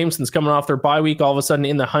 straight games since coming off their bye week. All of a sudden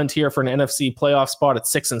in the hunt here for an NFC playoff spot at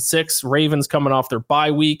 6-6. Ravens coming off their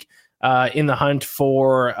bye week in the hunt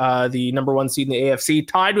for the number 1 seed in the AFC.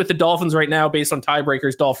 Tied with the Dolphins right now based on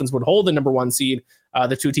tiebreakers. Dolphins would hold the number 1 seed.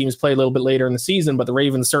 The two teams play a little bit later in the season, but the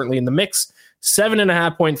Ravens certainly in the mix.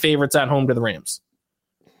 7.5 point favorites at home to the Rams.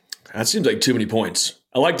 That seems like too many points.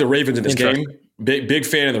 I like the Ravens in this game. Big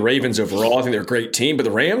fan of the Ravens overall. I think they're a great team, but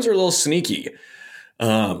the Rams are a little sneaky.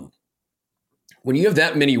 When you have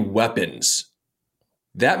that many weapons,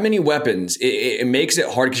 it makes it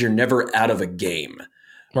hard because you're never out of a game.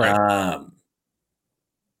 Right.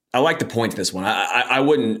 I like the points this one. I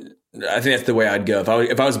wouldn't. I think that's the way I'd go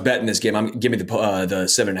if I was betting this game. Give me the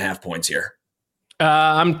 7.5 points here.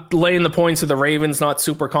 I'm laying the points of the Ravens. Not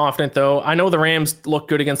super confident though. I know the Rams looked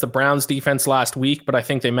good against the Browns defense last week, but I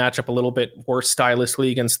think they match up a little bit worse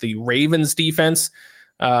stylistically against the Ravens defense,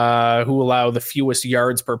 who allow the fewest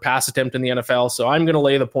yards per pass attempt in the NFL. So I'm going to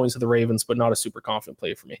lay the points of the Ravens, but not a super confident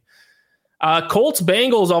play for me. Colts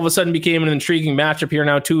Bengals all of a sudden became an intriguing matchup here.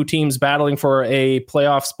 Now 2 teams battling for a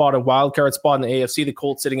playoff spot, a wild card spot in the AFC. The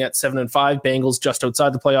Colts sitting at 7-5, Bengals just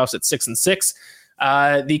outside the playoffs at 6-6.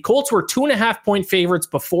 The Colts were 2.5 point favorites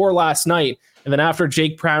before last night. And then after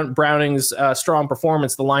Jake Browning's strong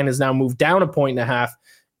performance, the line has now moved down 1.5 points.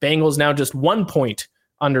 Bengals now just 1 point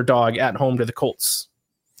underdog at home to the Colts.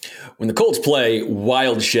 When the Colts play,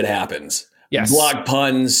 wild shit happens. Yes. Block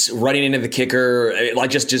puns, running into the kicker,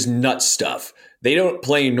 like just nuts stuff. They don't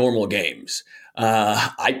play normal games.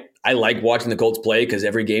 I like watching the Colts play because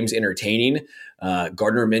every game's entertaining.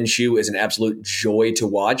 Gardner Minshew is an absolute joy to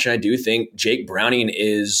watch. And I do think Jake Browning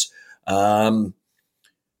is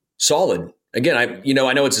solid. Again, I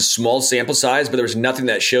know it's a small sample size, but there was nothing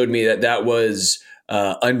that showed me that was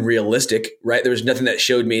unrealistic, right? There was nothing that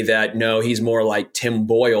showed me that, no, he's more like Tim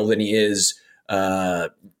Boyle than he is a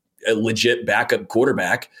legit backup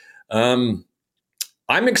quarterback. I'm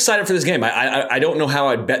excited for this game. I don't know how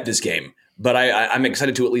I'd bet this game, but I'm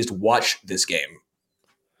excited to at least watch this game.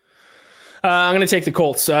 I'm going to take the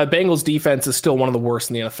Colts. Bengals defense is still one of the worst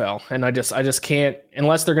in the NFL. And I just can't,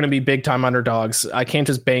 unless they're going to be big time underdogs, I can't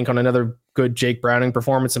just bank on another good Jake Browning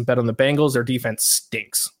performance and bet on the Bengals. Their defense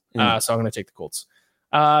stinks. So I'm going to take the Colts.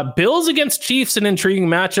 Bills against Chiefs, an intriguing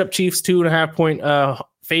matchup. Chiefs 2.5 point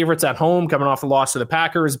favorites at home, coming off the loss to the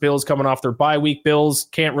Packers. Bills coming off their bye week. Bills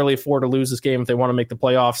can't really afford to lose this game if they want to make the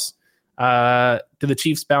playoffs. Do the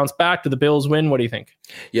Chiefs bounce back? Do the Bills win? What do you think?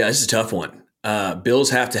 Yeah, this is a tough one. Bills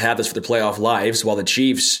have to have this for their playoff lives, while the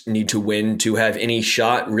Chiefs need to win to have any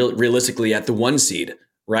shot realistically at the 1 seed,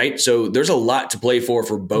 right? So there's a lot to play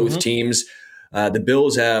for both teams. The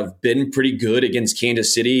Bills have been pretty good against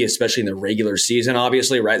Kansas City, especially in the regular season,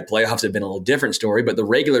 obviously, right? The playoffs have been a little different story, but the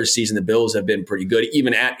regular season, the Bills have been pretty good,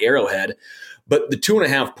 even at Arrowhead. But the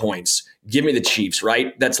 2.5 points, give me the Chiefs,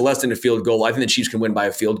 right? That's less than a field goal. I think the Chiefs can win by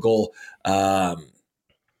a field goal. I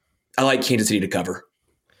like Kansas City to cover.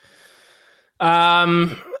 I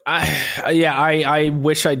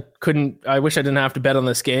wish I didn't have to bet on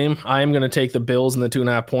this game. I am going to take the Bills and the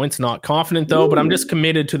 2.5 points. Not confident though, but I'm just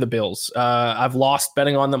committed to the Bills. I've lost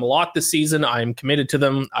betting on them a lot this season. I'm committed to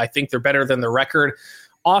them. I think they're better than their record.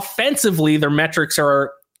 Offensively, their metrics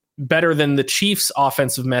are better than the Chiefs'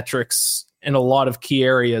 offensive metrics in a lot of key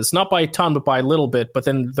areas. Not by a ton, but by a little bit. But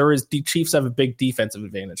then the Chiefs have a big defensive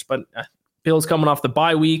advantage. But Bills coming off the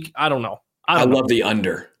bye week, I don't know. I love the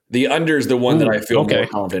under. The under is the one that I feel more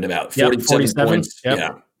confident about. 47 points. Yep.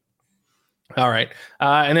 Yeah. All right.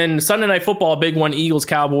 And then Sunday Night Football, big one, Eagles,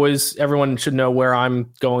 Cowboys. Everyone should know where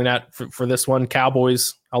I'm going at for this one.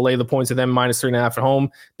 Cowboys, I'll lay the points of them -3.5 at home.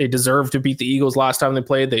 They deserve to beat the Eagles last time they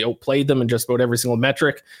played. They outplayed them in just about every single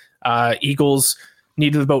metric. Eagles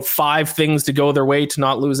needed about 5 things to go their way to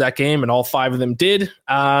not lose that game, and all 5 of them did.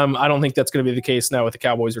 I don't think that's going to be the case now with the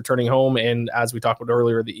Cowboys returning home. And as we talked about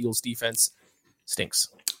earlier, the Eagles defense stinks.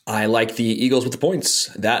 I like the Eagles with the points.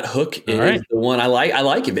 That hook is the one I like. I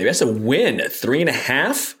like it, baby. That's a win.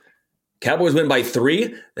 3.5. Cowboys win by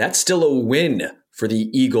 3. That's still a win for the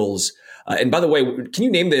Eagles. And by the way, can you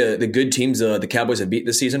name the good teams the Cowboys have beat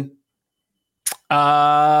this season? The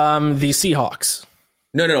Seahawks.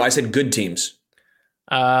 No. I said good teams.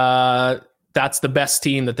 That's the best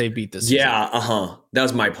team that they beat this season. Yeah. That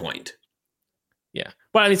was my point. Yeah.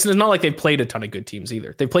 But I mean, it's not like they've played a ton of good teams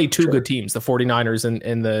either. They played 2 good teams, the 49ers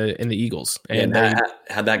and the Eagles. And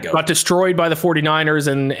how'd that go? Got destroyed by the 49ers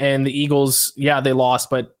and the Eagles. Yeah, they lost,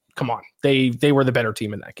 but come on. They were the better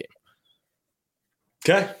team in that game.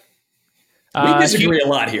 Okay. We disagree a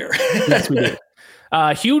lot here. Yes, we do.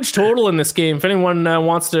 Huge total in this game. If anyone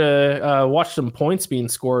wants to watch some points being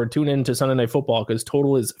scored, tune in to Sunday Night Football because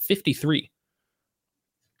total is 53.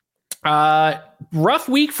 Rough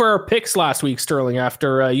week for our picks last week, Sterling,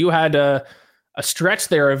 after you had a stretch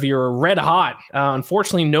there of your red hot.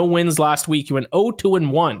 Unfortunately, no wins last week. You went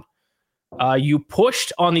 0-2-1. You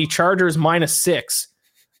pushed on the Chargers -6.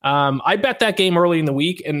 I bet that game early in the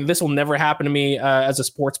week, and this will never happen to me as a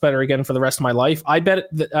sports bettor again for the rest of my life. I bet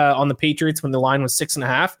on the Patriots when the line was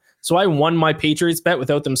 6.5. So I won my Patriots bet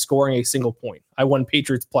without them scoring a single point. I won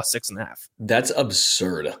Patriots +6.5. That's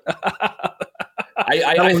absurd.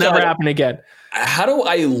 That will never happen again. How do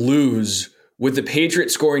I lose with the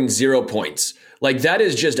Patriots scoring 0 points? Like, that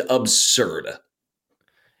is just absurd.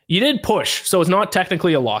 You did push, so it's not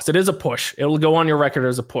technically a loss. It is a push. It'll go on your record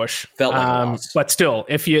as a push. Felt like a loss. But still,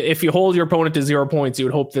 if you hold your opponent to 0 points, you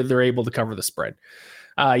would hope that they're able to cover the spread.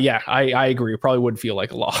 I agree. It probably would feel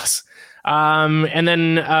like a loss. And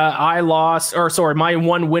then I lost, my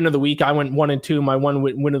one win of the week. I went 1-2. My one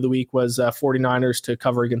win of the week was 49ers to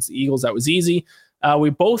cover against the Eagles. That was easy.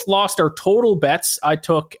 We both lost our total bets. I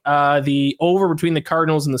took the over between the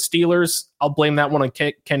Cardinals and the Steelers. I'll blame that one on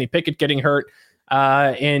Kenny Pickett getting hurt.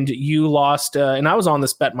 And you lost, and I was on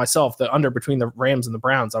this bet myself, the under between the Rams and the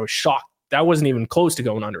Browns. I was shocked. That wasn't even close to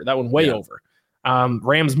going under. That went way over.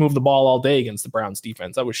 Rams moved the ball all day against the Browns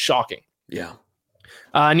defense. That was shocking. Yeah.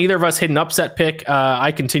 Neither of us hit an upset pick.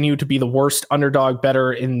 I continue to be the worst underdog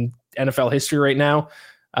bettor in NFL history right now.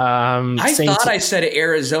 I thought I said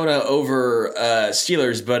Arizona over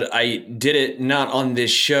Steelers, but I did it not on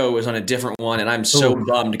this show. It was on a different one, and I'm so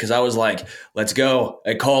bummed because I was like, let's go.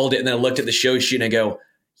 I called it, and then I looked at the show sheet, and I go,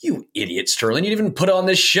 you idiot, Sterling. You didn't even put on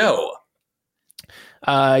this show.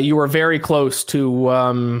 You were very close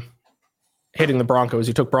to hitting the Broncos.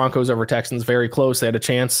 You took Broncos over Texans, very close. They had a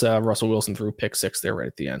chance. Russell Wilson threw pick 6 there right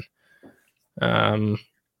at the end.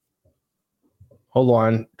 Hold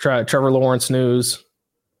on. Trevor Lawrence news.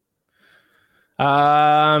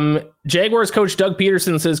 Jaguars coach Doug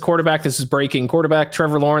Peterson says this is breaking. Quarterback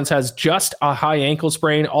Trevor Lawrence has just a high ankle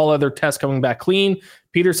sprain. All other tests coming back clean.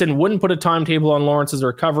 Peterson wouldn't put a timetable on Lawrence's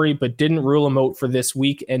recovery, but didn't rule him out for this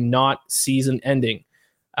week and not season ending.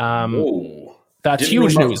 That's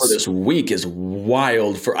huge news. For this week is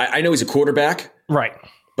wild. I know he's a quarterback, right?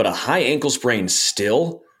 But a high ankle sprain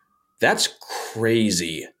still, that's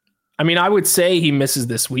crazy. I mean, I would say he misses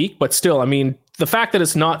this week, but still, I mean, the fact that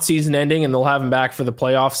it's not season ending and they'll have him back for the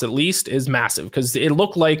playoffs at least is massive because it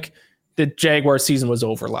looked like the Jaguars season was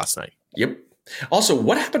over last night. Yep. Also,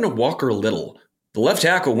 what happened to Walker Little? The left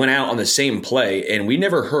tackle went out on the same play and we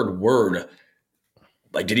never heard word.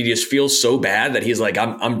 Like, did he just feel so bad that he's like,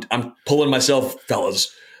 I'm pulling myself,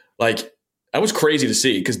 fellas? Like, that was crazy to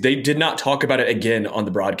see because they did not talk about it again on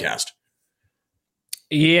the broadcast.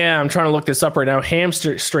 Yeah, I'm trying to look this up right now.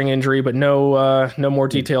 Hamstring injury, but no more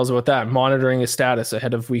details about that. Monitoring his status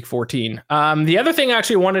ahead of week 14. The other thing I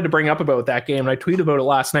actually wanted to bring up about that game, and I tweeted about it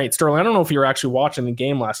last night, Sterling, I don't know if you were actually watching the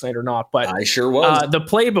game last night or not, but I sure was. The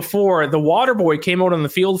play before, the water boy came out on the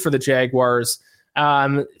field for the Jaguars,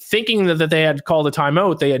 thinking that they had called a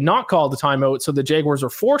timeout. They had not called a timeout, so the Jaguars were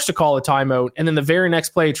forced to call a timeout, and then the very next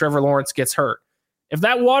play, Trevor Lawrence gets hurt. If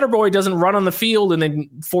that water boy doesn't run on the field and then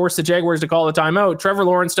force the Jaguars to call a timeout, Trevor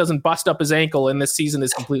Lawrence doesn't bust up his ankle, and this season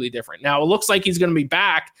is completely different. Now, it looks like he's going to be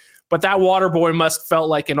back, but that water boy must felt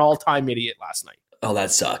like an all-time idiot last night. Oh, that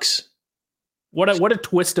sucks. What a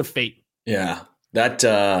twist of fate. Yeah,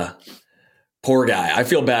 that poor guy. I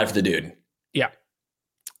feel bad for the dude. Yeah.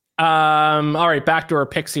 All right, back to our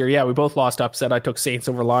picks here. Yeah, we both lost upset. I took Saints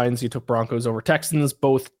over Lions. You took Broncos over Texans.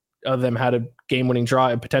 Both of them had a game-winning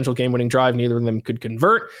drive, a potential game-winning drive. Neither of them could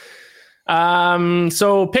convert.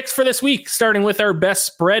 So picks for this week, starting with our best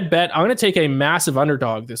spread bet. I'm going to take a massive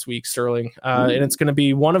underdog this week, Sterling, and it's going to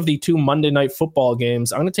be one of the 2 Monday Night Football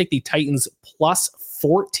games. I'm going to take the Titans plus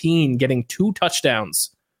 14, getting 2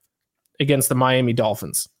 touchdowns against the Miami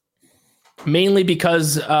Dolphins, mainly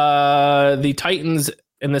because the Titans,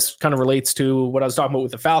 and this kind of relates to what I was talking about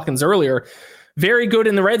with the Falcons earlier, very good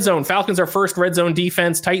in the red zone. Falcons are first red zone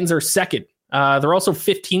defense. Titans are second. They're also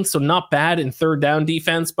 15th, so not bad in third down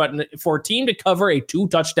defense. But for a team to cover a 2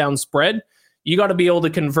 touchdown spread, you got to be able to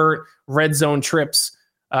convert red zone trips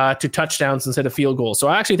to touchdowns instead of field goals. So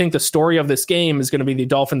I actually think the story of this game is going to be the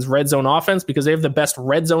Dolphins' red zone offense because they have the best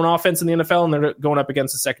red zone offense in the NFL, and they're going up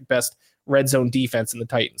against the second best red zone defense in the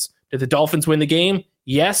Titans. Did the Dolphins win the game?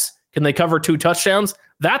 Yes. Can they cover 2 touchdowns?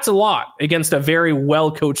 That's a lot against a very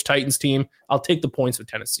well-coached Titans team. I'll take the points with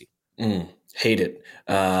Tennessee. Hate it.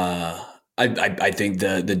 I think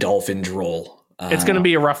the Dolphins roll. It's going to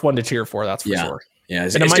be a rough one to cheer for, that's for sure. Yeah,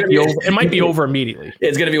 and it might be over immediately.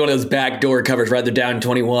 It's going to be one of those backdoor covers, right? They're down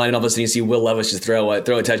 21, and all of a sudden you see Will Levis just throw a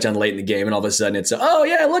touchdown late in the game, and all of a sudden it's, oh,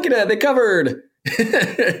 yeah, look at it. They covered.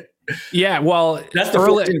 Yeah, well, that's the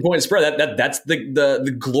 14-point spread. That's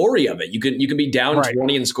the glory of it. You can be down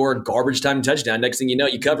 20 and score a garbage time touchdown. Next thing you know,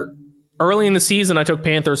 you covered. Early in the season, I took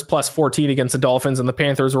Panthers plus 14 against the Dolphins, and the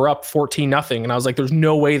Panthers were up 14-0. And I was like, "There's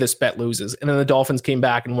no way this bet loses." And then the Dolphins came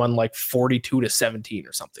back and won like 42-17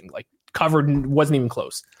 or something. Like covered, wasn't even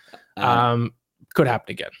close. Could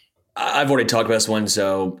happen again. I've already talked about this one.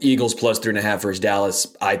 So Eagles plus 3.5 versus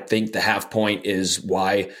Dallas. I think the half point is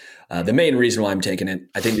why. The main reason why I'm taking it,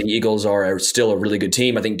 I think the Eagles are still a really good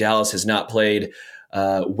team. I think Dallas has not played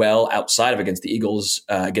well outside of against the Eagles,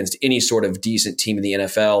 against any sort of decent team in the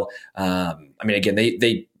NFL. I mean, again,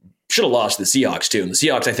 they should have lost to the Seahawks too. And the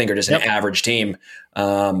Seahawks, I think, are just an average team.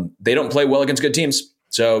 They don't play well against good teams.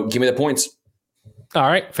 So give me the points. All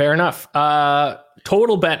right, fair enough.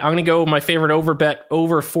 Total bet, I'm going to go my favorite over bet,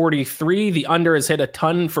 over 43. The under has hit a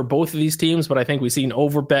ton for both of these teams, but I think we've seen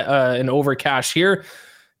an over cash here,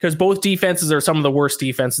 because both defenses are some of the worst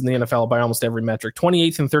defenses in the NFL by almost every metric.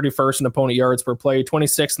 28th and 31st in opponent yards per play,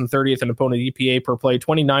 26th and 30th in opponent EPA per play,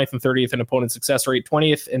 29th and 30th in opponent success rate,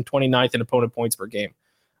 20th and 29th in opponent points per game.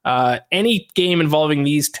 Any game involving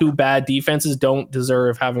these 2 bad defenses don't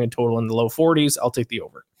deserve having a total in the low 40s. I'll take the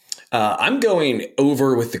over. I'm going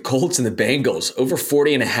over with the Colts and the Bengals, over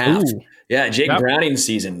 40.5. Ooh. Yeah, Jake Browning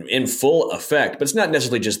season in full effect. But it's not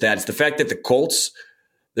necessarily just that. It's the fact that the Colts,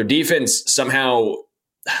 their defense somehow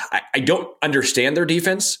I don't understand their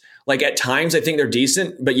defense. Like at times I think they're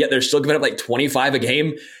decent, but yet they're still giving up like 25 a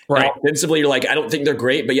game. Right. And offensively, you're like, I don't think they're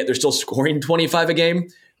great, but yet they're still scoring 25 a game.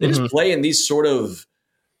 They just play in these sort of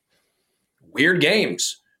weird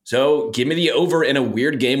games. So give me the over in a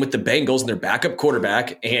weird game with the Bengals and their backup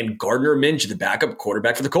quarterback and Gardner Minshew, the backup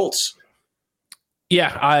quarterback for the Colts.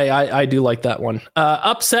 Yeah, I do like that one.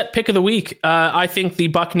 Upset pick of the week. I think the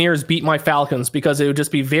Buccaneers beat my Falcons because it would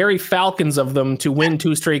just be very Falcons of them to win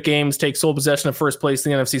 2 straight games, take sole possession of first place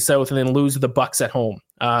in the NFC South, and then lose to the Bucs at home.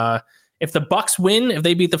 If the Bucs win, if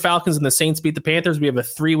they beat the Falcons and the Saints beat the Panthers, we have a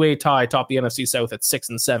 3-way tie atop the NFC South at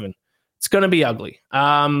 6-7. It's going to be ugly.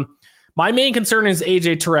 My main concern is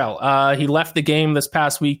AJ Terrell. He left the game this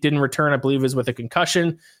past week, didn't return, I believe it was with a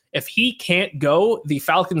concussion. If he can't go, the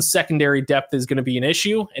Falcons' secondary depth is going to be an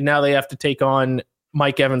issue, and now they have to take on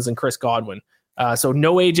Mike Evans and Chris Godwin. So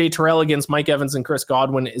no AJ Terrell against Mike Evans and Chris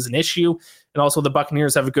Godwin is an issue. And also the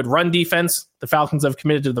Buccaneers have a good run defense. The Falcons have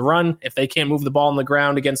committed to the run. If they can't move the ball on the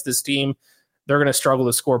ground against this team, they're going to struggle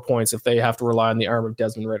to score points if they have to rely on the arm of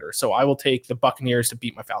Desmond Ridder. So I will take the Buccaneers to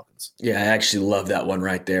beat my Falcons. Yeah, I actually love that one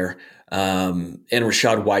right there. And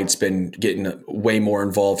Rachaad White's been getting way more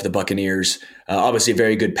involved for the Buccaneers. Obviously a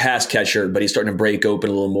very good pass catcher, but he's starting to break open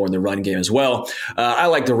a little more in the run game as well. I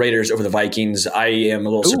like the Raiders over the Vikings. I am a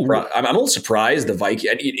little surprised. I'm a little surprised the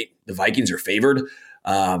Vikings are favored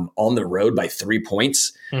on the road by 3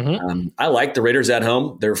 points. I like the Raiders at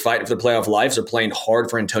home. They're fighting for the playoff lives. They're playing hard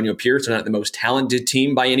for Antonio Pierce. They're not the most talented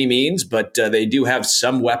team by any means, but they do have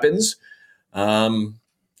some weapons.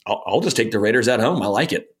 I'll just take the Raiders at home. I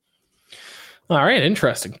like it. All right,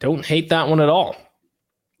 interesting. Don't hate that one at all.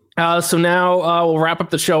 So now we'll wrap up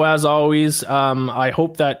the show as always. I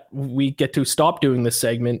hope that we get to stop doing this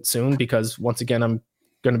segment soon because once again, I'm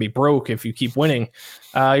going to be broke if you keep winning.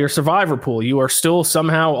 Your survivor pool, you are still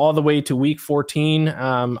somehow all the way to week 14.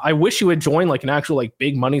 I wish you had joined like an actual like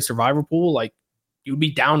big money survivor pool. Like you'd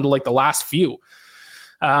be down to like the last few.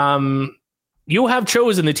 You have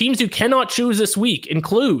chosen the teams you cannot choose this week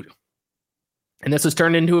include, and this has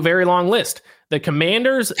turned into a very long list, the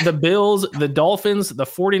Commanders, the Bills, the Dolphins, the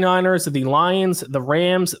 49ers, the Lions, the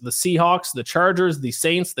Rams, the Seahawks, the Chargers, the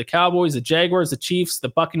Saints, the Cowboys, the Jaguars, the Chiefs, the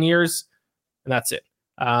Buccaneers, and that's it.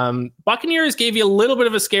 Buccaneers gave you a little bit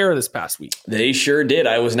of a scare this past week. They sure did.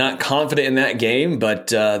 I was not confident in that game, but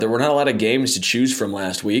there were not a lot of games to choose from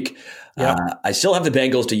last week. Yep. I still have the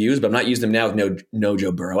Bengals to use, but I'm not using them now with no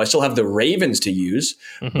Joe Burrow. I still have the Ravens to use,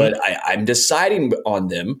 but I'm deciding on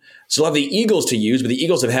them. Still have the Eagles to use, but the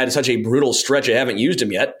Eagles have had such a brutal stretch. I haven't used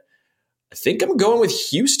them yet. I think I'm going with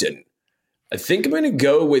Houston. I think I'm going to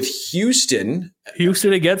go with Houston.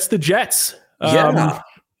 Houston against the Jets. Yeah.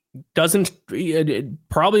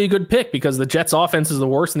 Probably a good pick because the Jets offense is the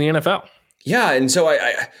worst in the NFL. Yeah. And so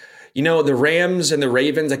I the Rams and the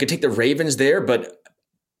Ravens, I could take the Ravens there, but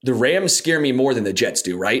the Rams scare me more than the Jets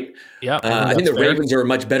do, right? Yeah. I think the Ravens are a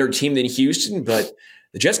much better team than Houston, but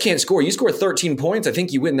the Jets can't score. You score 13 points, I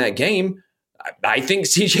think you win that game. I think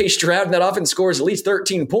CJ Stroud in that offense scores at least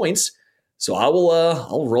 13 points. So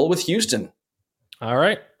I'll roll with Houston. All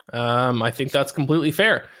right. I think that's completely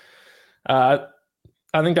fair.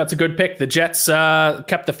 I think that's a good pick. The Jets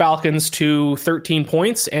kept the Falcons to 13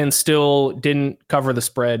 points and still didn't cover the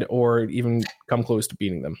spread or even come close to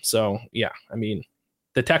beating them. So, yeah, I mean,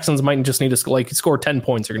 the Texans might just need to score 10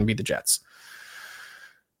 points. They're going to beat the Jets.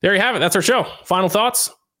 There you have it. That's our show. Final thoughts?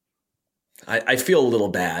 I feel a little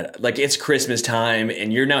bad. Like it's Christmas time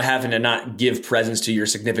and you're now having to not give presents to your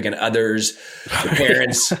significant others, your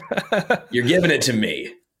parents. You're giving it to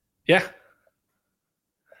me. Yeah.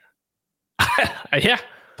 Yeah.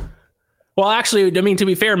 Well, actually, I mean, to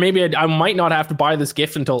be fair, maybe I might not have to buy this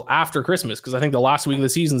gift until after Christmas because I think the last week of the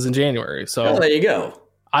season's in January. So there you go.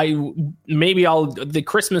 The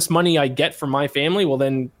Christmas money I get from my family will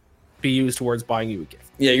then be used towards buying you a gift.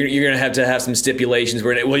 Yeah, you're going to have some stipulations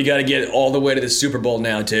where, you got to get all the way to the Super Bowl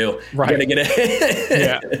now, too. Right. You got to get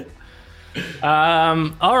it.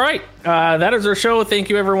 Yeah. All right. That is our show. Thank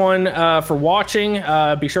you, everyone, for watching.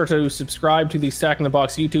 Be sure to subscribe to the Stacking the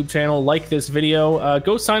Box YouTube channel. Like this video.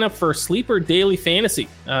 Go sign up for Sleeper Daily Fantasy.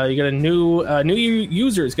 You get a new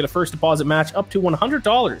users get a first deposit match up to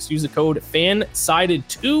 $100. Use the code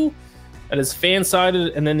FANSIDED2. That is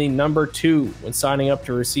FANSIDED and then the number 2 when signing up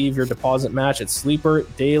to receive your deposit match at Sleeper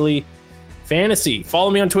Daily Fantasy.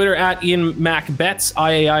 Follow me on Twitter at Ian MacBets,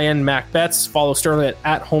 IAIN MacBets. Follow Sterling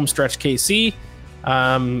at HomestretchKC.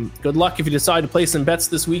 Good luck if you decide to play some bets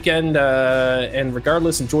this weekend. And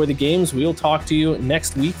regardless, enjoy the games. We'll talk to you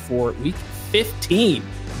next week for week 15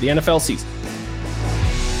 of the NFL season.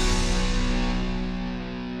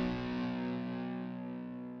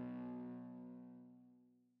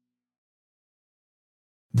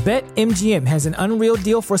 BetMGM has an unreal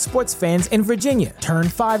deal for sports fans in Virginia. Turn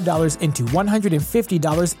 $5 into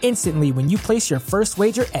 $150 instantly when you place your first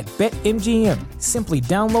wager at BetMGM. Simply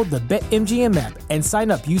download the BetMGM app and sign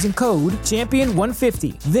up using code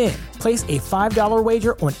Champion150. Then, place a $5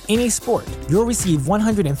 wager on any sport. You'll receive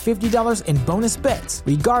 $150 in bonus bets,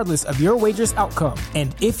 regardless of your wager's outcome.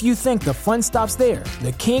 And if you think the fun stops there,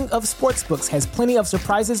 the king of sportsbooks has plenty of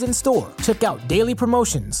surprises in store. Check out daily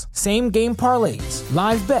promotions, same-game parlays,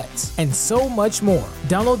 live bets, and so much more.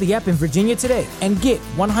 Download the app in Virginia today and get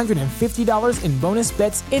 $150 in bonus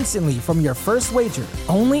bets instantly from your first wager.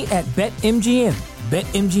 Only at BetMGM.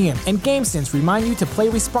 BetMGM and GameSense remind you to play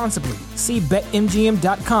responsibly. See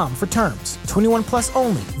BetMGM.com for terms. 21 plus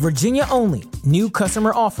only. Virginia only. New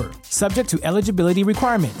customer offer. Subject to eligibility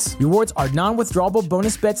requirements. Rewards are non-withdrawable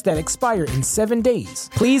bonus bets that expire in 7 days.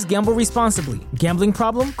 Please gamble responsibly. Gambling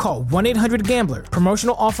problem? Call 1-800-GAMBLER.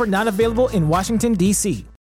 Promotional offer not available in Washington, D.C.